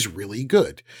think she's really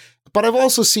good. But I've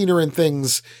also seen her in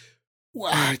things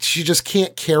she just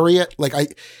can't carry it. Like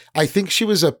I think she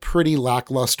was a pretty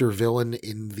lackluster villain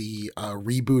in the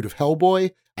reboot of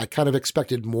Hellboy. I kind of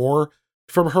expected more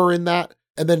from her in that.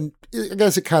 And then I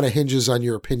guess it kind of hinges on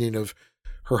your opinion of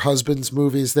her husband's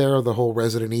movies there, the whole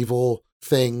Resident Evil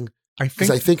thing. I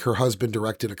think her husband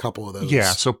directed a couple of those.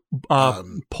 Yeah, so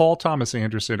Paul Thomas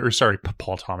Anderson.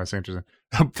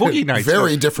 Boogie Nights.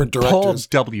 Very different directors.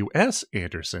 Paul W.S.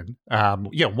 Anderson.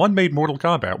 One made Mortal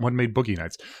Kombat, one made Boogie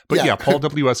Nights. But Paul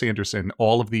W.S. Anderson,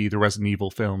 all of the Resident Evil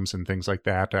films and things like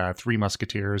that. Three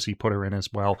Musketeers, he put her in as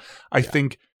well. I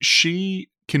think she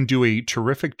can do a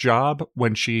terrific job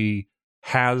when she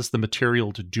has the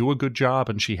material to do a good job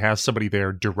and she has somebody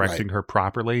there directing her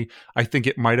properly. I think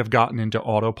it might have gotten into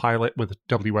autopilot with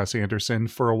W.S. Anderson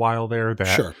for a while there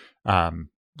that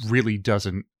really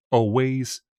doesn't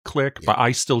always click, but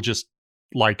I still just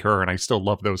like her and I still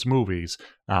love those movies.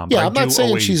 I'm not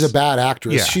saying she's a bad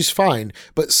actress. Yeah. She's fine.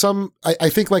 But I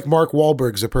think like Mark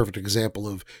Wahlberg's a perfect example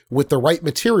of, with the right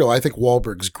material, I think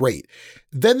Wahlberg's great.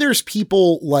 Then there's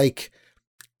people like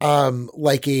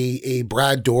a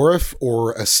Brad Dourif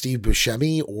or a Steve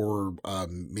Buscemi or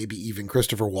maybe even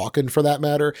Christopher Walken for that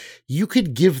matter. You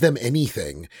could give them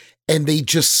anything and they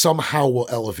just somehow will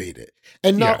elevate it.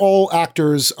 And not all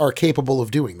actors are capable of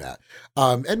doing that.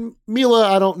 And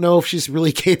Mila, I don't know if she's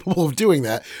really capable of doing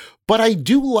that, but I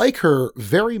do like her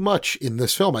very much in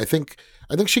this film. I think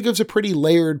she gives a pretty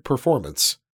layered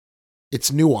performance.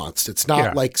 It's nuanced. It's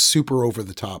not like super over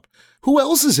the top. Who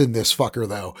else is in this fucker,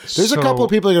 though? There's a couple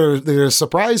of people that are going to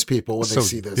surprise people when they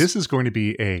see this. This is going to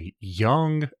be a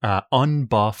young,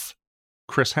 unbuff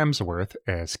Chris Hemsworth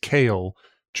as Kale,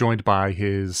 joined by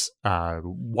his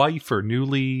wife or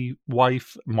newly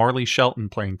wife, Marley Shelton,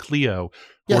 playing Cleo.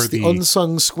 Yes, the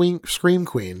unsung scream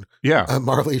queen. Yeah.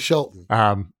 Marley Shelton.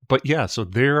 But yeah, so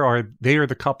they are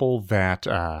the couple that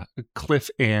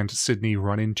Cliff and Sydney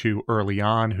run into early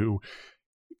on, who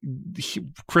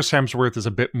Chris Hemsworth is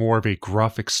a bit more of a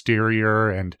gruff exterior,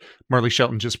 and Marley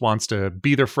Shelton just wants to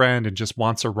be their friend and just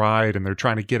wants a ride, and they're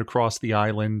trying to get across the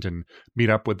island and meet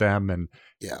up with them. And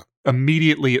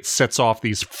immediately it sets off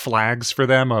these flags for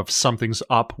them of something's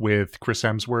up with Chris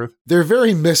Hemsworth. They're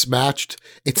very mismatched.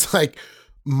 It's like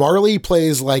Marley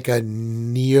plays like a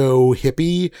neo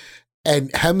hippie,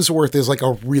 and Hemsworth is like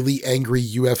a really angry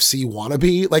UFC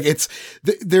wannabe. Like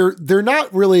they're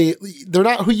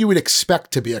not who you would expect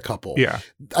to be a couple. Yeah.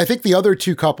 I think the other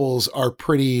two couples are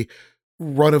pretty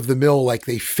run of the mill, like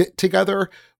they fit together,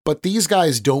 but these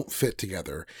guys don't fit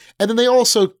together. And then they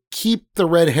also keep the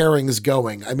red herrings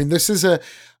going. I mean, this is a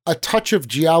touch of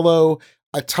giallo,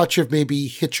 a touch of maybe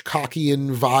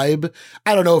Hitchcockian vibe.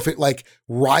 I don't know if it like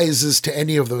rises to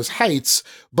any of those heights,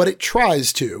 but it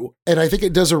tries to. And I think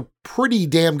it does a pretty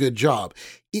damn good job.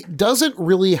 It doesn't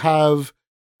really have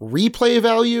replay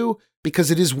value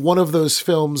because it is one of those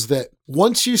films that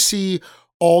once you see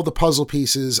all the puzzle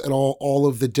pieces and all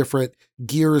of the different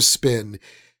gears spin,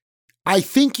 I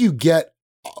think you get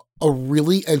a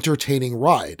really entertaining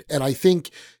ride. And I think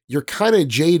you're kind of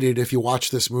jaded if you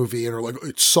watch this movie and are like,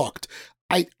 it sucked.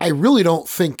 I really don't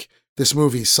think this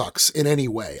movie sucks in any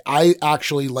way. I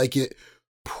actually like it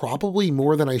probably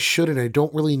more than I should, and I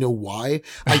don't really know why.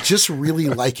 I just really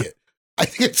like it. I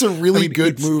think it's a really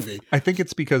good movie. I think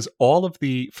it's because for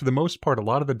the most part, a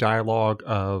lot of the dialogue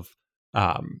of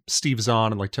Steve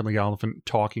Zahn and like Tim the Elephant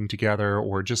talking together,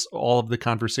 or just all of the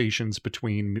conversations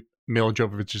between Mila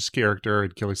Jovovich's character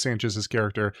and Kelly Sanchez's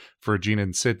character for Gina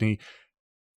and Sydney,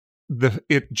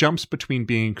 it jumps between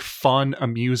being fun,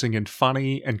 amusing, and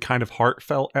funny, and kind of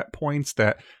heartfelt at points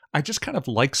that I just kind of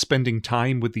like spending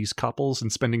time with these couples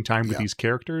and spending time with these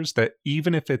characters, that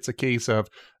even if it's a case of,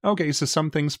 okay, so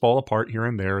some things fall apart here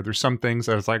and there's some things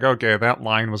that it's like, okay, that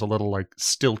line was a little like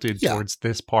stilted towards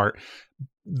this part.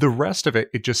 The rest of it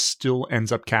just still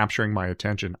ends up capturing my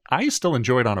attention. I still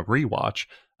enjoy it on a rewatch.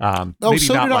 Maybe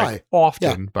so not did like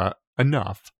often, but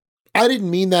enough. I didn't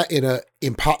mean that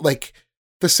in like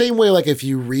the same way, like if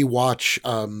you rewatch,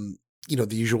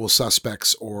 The Usual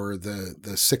Suspects or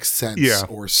the Sixth Sense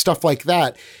or stuff like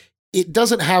that, it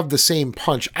doesn't have the same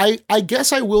punch. I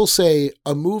guess I will say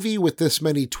a movie with this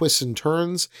many twists and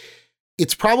turns,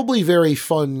 it's probably very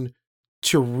fun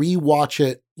to rewatch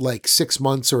it like 6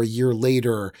 months or a year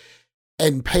later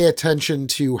and pay attention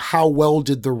to how well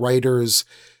did the writers,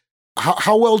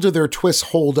 how well do their twists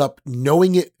hold up,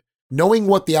 knowing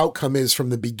what the outcome is from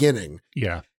the beginning.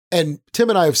 Yeah. And Tim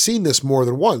and I have seen this more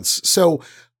than once. So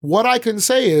what I can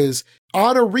say is,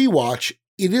 on a rewatch,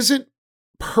 it isn't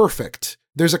perfect.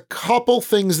 There's a couple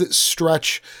things that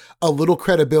stretch a little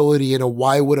credibility in a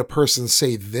why would a person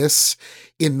say this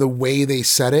in the way they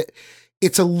said it.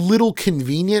 It's a little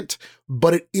convenient,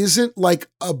 but it isn't like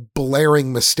a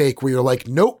blaring mistake where you're like,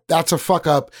 nope, that's a fuck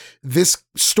up. This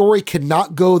story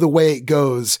cannot go the way it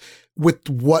goes with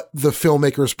what the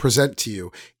filmmakers present to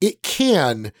you. It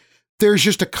can. There's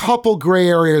just a couple gray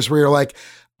areas where you're like,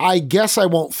 I guess I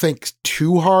won't think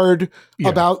too hard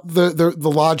about the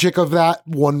logic of that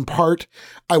one part.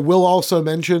 I will also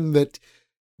mention that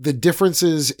the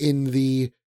differences in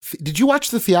did you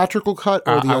watch the theatrical cut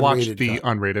or the unrated? I watched the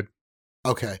unrated.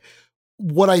 Okay.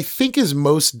 What I think is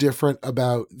most different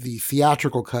about the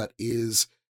theatrical cut is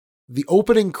the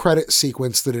opening credit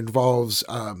sequence that involves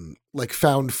like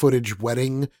found footage,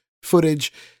 wedding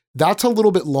footage. That's a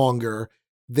little bit longer.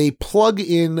 They plug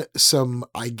in some,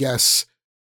 I guess,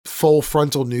 full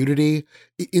frontal nudity.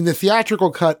 In the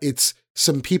theatrical cut, it's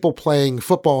some people playing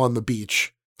football on the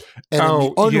beach. And in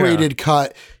the unrated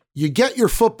cut, you get your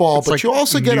football, it's but like you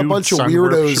also get a bunch of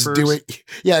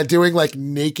weirdos doing like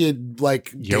naked,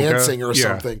 like yoga, dancing or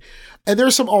something. And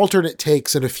there's some alternate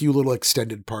takes and a few little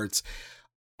extended parts.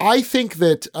 I think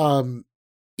that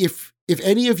if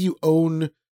any of you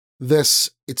own this,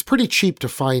 it's pretty cheap to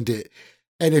find it.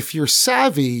 And if you're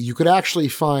savvy, you could actually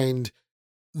find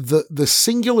the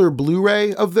singular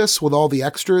Blu-ray of this with all the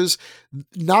extras.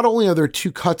 Not only are there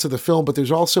 2 cuts of the film, but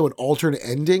there's also an alternate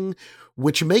ending,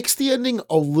 which makes the ending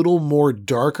a little more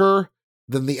darker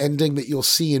than the ending that you'll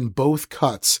see in both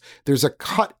cuts. There's a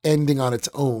cut ending on its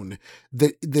own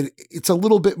that it's a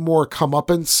little bit more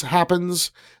comeuppance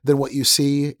happens than what you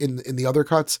see in the other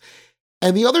cuts.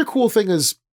 And the other cool thing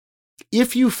is,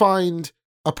 if you find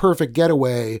a Perfect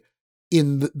Getaway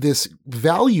in this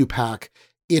value pack,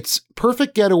 it's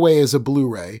Perfect Getaway as a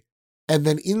Blu-ray, and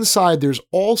then inside there's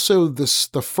also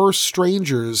the First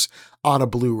Strangers on a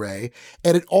Blu-ray,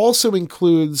 and it also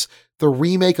includes the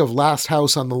remake of Last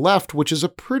House on the Left, which is a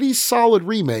pretty solid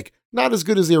remake. Not as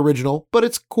good as the original, but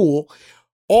it's cool.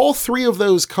 All 3 of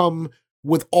those come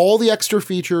with all the extra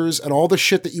features and all the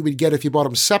shit that you would get if you bought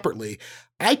them separately.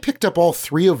 I picked up all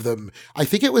 3 of them. I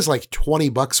think it was like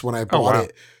 $20 when I bought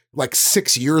it. Like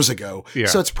 6 years ago. Yeah.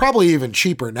 So it's probably even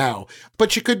cheaper now.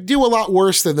 But you could do a lot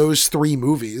worse than those 3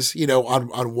 movies,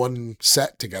 on one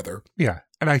set together. Yeah.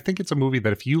 And I think it's a movie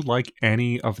that if you like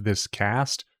any of this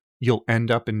cast, you'll end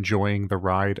up enjoying the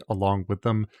ride along with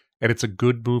them. And it's a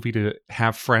good movie to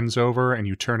have friends over and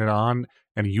you turn it on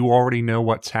and you already know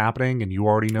what's happening and you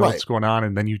already know what's going on.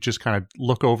 And then you just kind of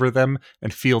look over them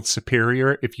and feel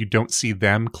superior if you don't see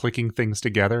them clicking things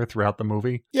together throughout the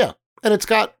movie. Yeah. And it's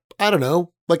got, I don't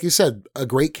know, like you said, a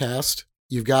great cast.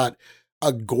 You've got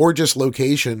a gorgeous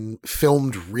location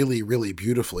filmed really, really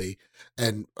beautifully.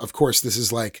 And of course, this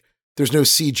is like, there's no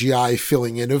CGI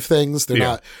filling in of things. They're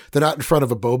not in front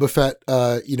of a Boba Fett,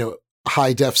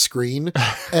 high def screen,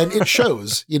 and it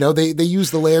shows. They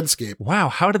use the landscape. Wow,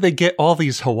 how did they get all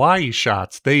these Hawaii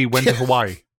shots? They went to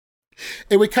Hawaii.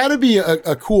 It would kind of be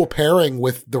a cool pairing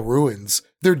with The Ruins.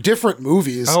 They're different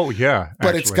movies. Oh yeah,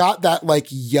 but it's got that like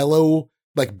yellow,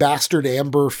 like bastard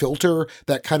amber filter,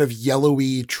 that kind of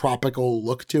yellowy tropical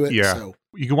look to it. Yeah, so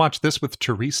you can watch this with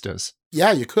Turistas.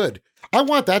 Yeah, you could. I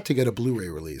want that to get a Blu-ray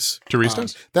release.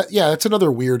 Turistas? That's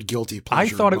another weird guilty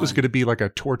pleasure. I thought it was going to be like a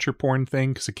torture porn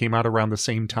thing because it came out around the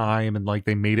same time, and like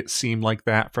they made it seem like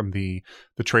that from the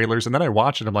trailers. And then I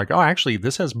watched it, I'm like, oh, actually,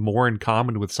 this has more in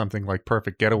common with something like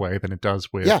Perfect Getaway than it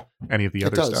does with any of the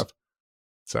other stuff.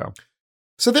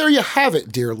 So there you have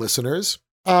it, dear listeners.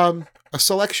 A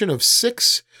selection of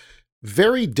 6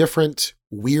 very different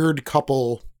weird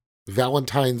couple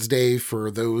Valentine's Day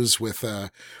for those with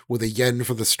a yen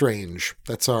for the strange.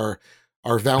 That's our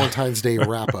Valentine's Day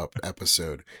wrap-up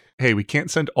episode. Hey, we can't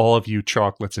send all of you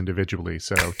chocolates individually,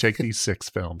 so take these 6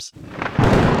 films.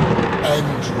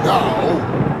 And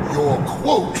now, your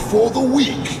quote for the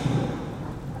week.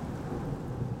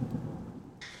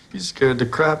 You scared the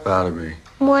crap out of me.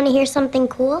 Want to hear something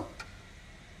cool?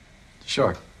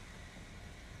 Sure.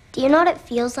 Do you know what it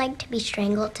feels like to be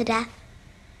strangled to death?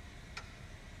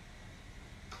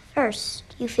 First,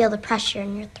 you feel the pressure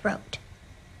in your throat.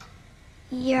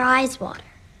 Your eyes water.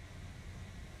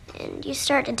 And you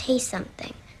start to taste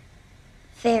something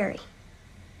very,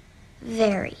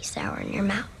 very sour in your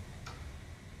mouth.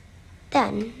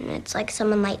 Then, it's like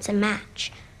someone lights a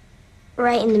match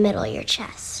right in the middle of your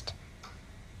chest.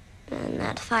 And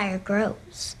that fire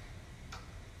grows.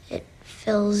 It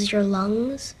fills your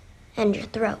lungs and your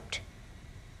throat,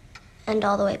 and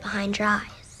all the way behind your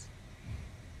eyes.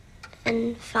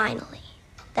 And finally,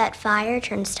 that fire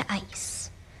turns to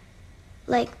ice.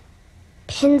 Like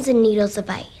pins and needles of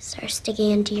ice are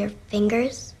sticking into your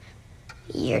fingers,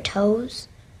 your toes,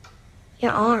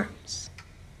 your arms.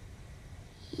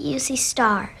 You see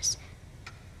stars,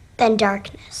 then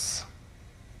darkness.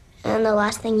 And the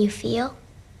last thing you feel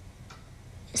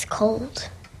is cold.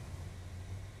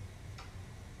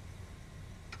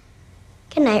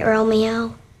 Good night,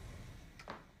 Romeo.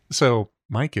 So,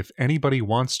 Mike, if anybody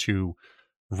wants to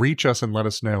reach us and let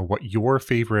us know what your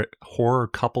favorite horror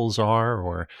couples are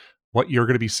or what you're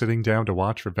going to be sitting down to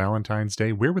watch for Valentine's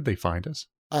Day, where would they find us?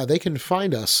 They can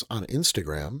find us on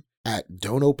Instagram at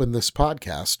Don't Open This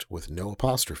Podcast with no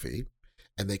apostrophe.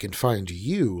 And they can find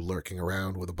you lurking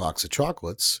around with a box of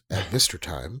chocolates at Mr.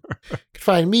 Time. You can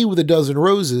find me with a dozen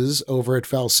roses over at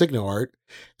Foul Signo Art.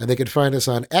 And they can find us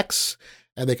on X.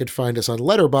 And they could find us on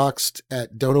Letterboxd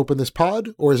at Don't Open This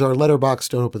Pod, or is our Letterboxd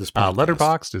Don't Open This Podcast?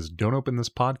 Letterboxd is Don't Open This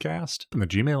Podcast, and the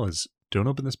Gmail is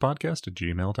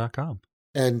don'topenThisPodcast@gmail.com.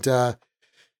 And you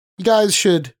guys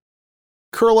should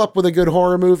curl up with a good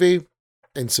horror movie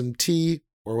and some tea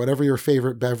or whatever your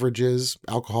favorite beverage is,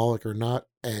 alcoholic or not,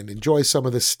 and enjoy some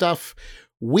of this stuff.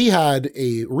 We had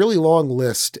a really long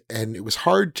list, and it was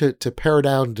hard to pare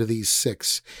down to these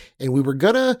 6, and we were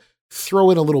going to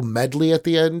throw in a little medley at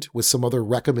the end with some other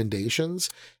recommendations,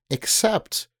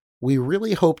 except we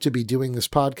really hope to be doing this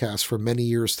podcast for many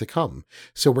years to come.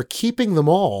 So we're keeping them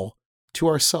all to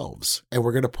ourselves, and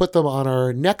we're going to put them on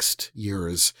our next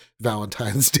year's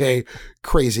Valentine's Day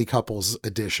Crazy Couples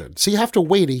edition. So you have to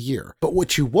wait a year. But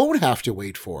what you won't have to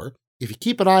wait for, if you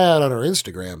keep an eye out on our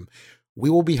Instagram, we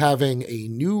will be having a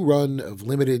new run of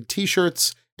limited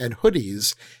t-shirts and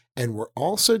hoodies, and we're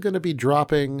also going to be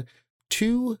dropping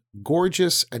 2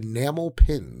 gorgeous enamel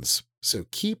pins. So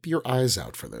keep your eyes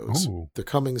out for those. Ooh. They're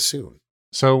coming soon.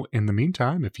 So in the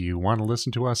meantime, if you want to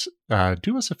listen to us,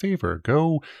 do us a favor.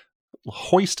 Go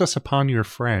hoist us upon your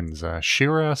friends.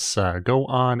 Share us. Go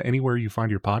on anywhere you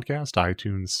find your podcast,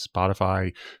 iTunes,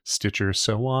 Spotify, Stitcher,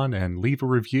 so on, and leave a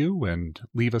review and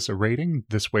leave us a rating.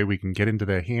 This way we can get into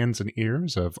the hands and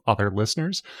ears of other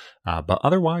listeners. But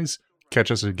otherwise, catch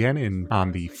us again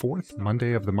on the 4th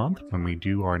Monday of the month when we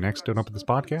do our next Don't Open This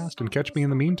Podcast, and catch me in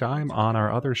the meantime on our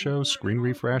other shows, Screen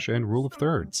Refresh and Rule of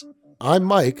Thirds. I'm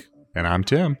Mike. And I'm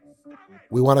Tim.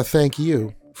 We want to thank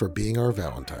you for being our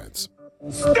Valentines.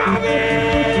 Stop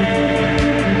it!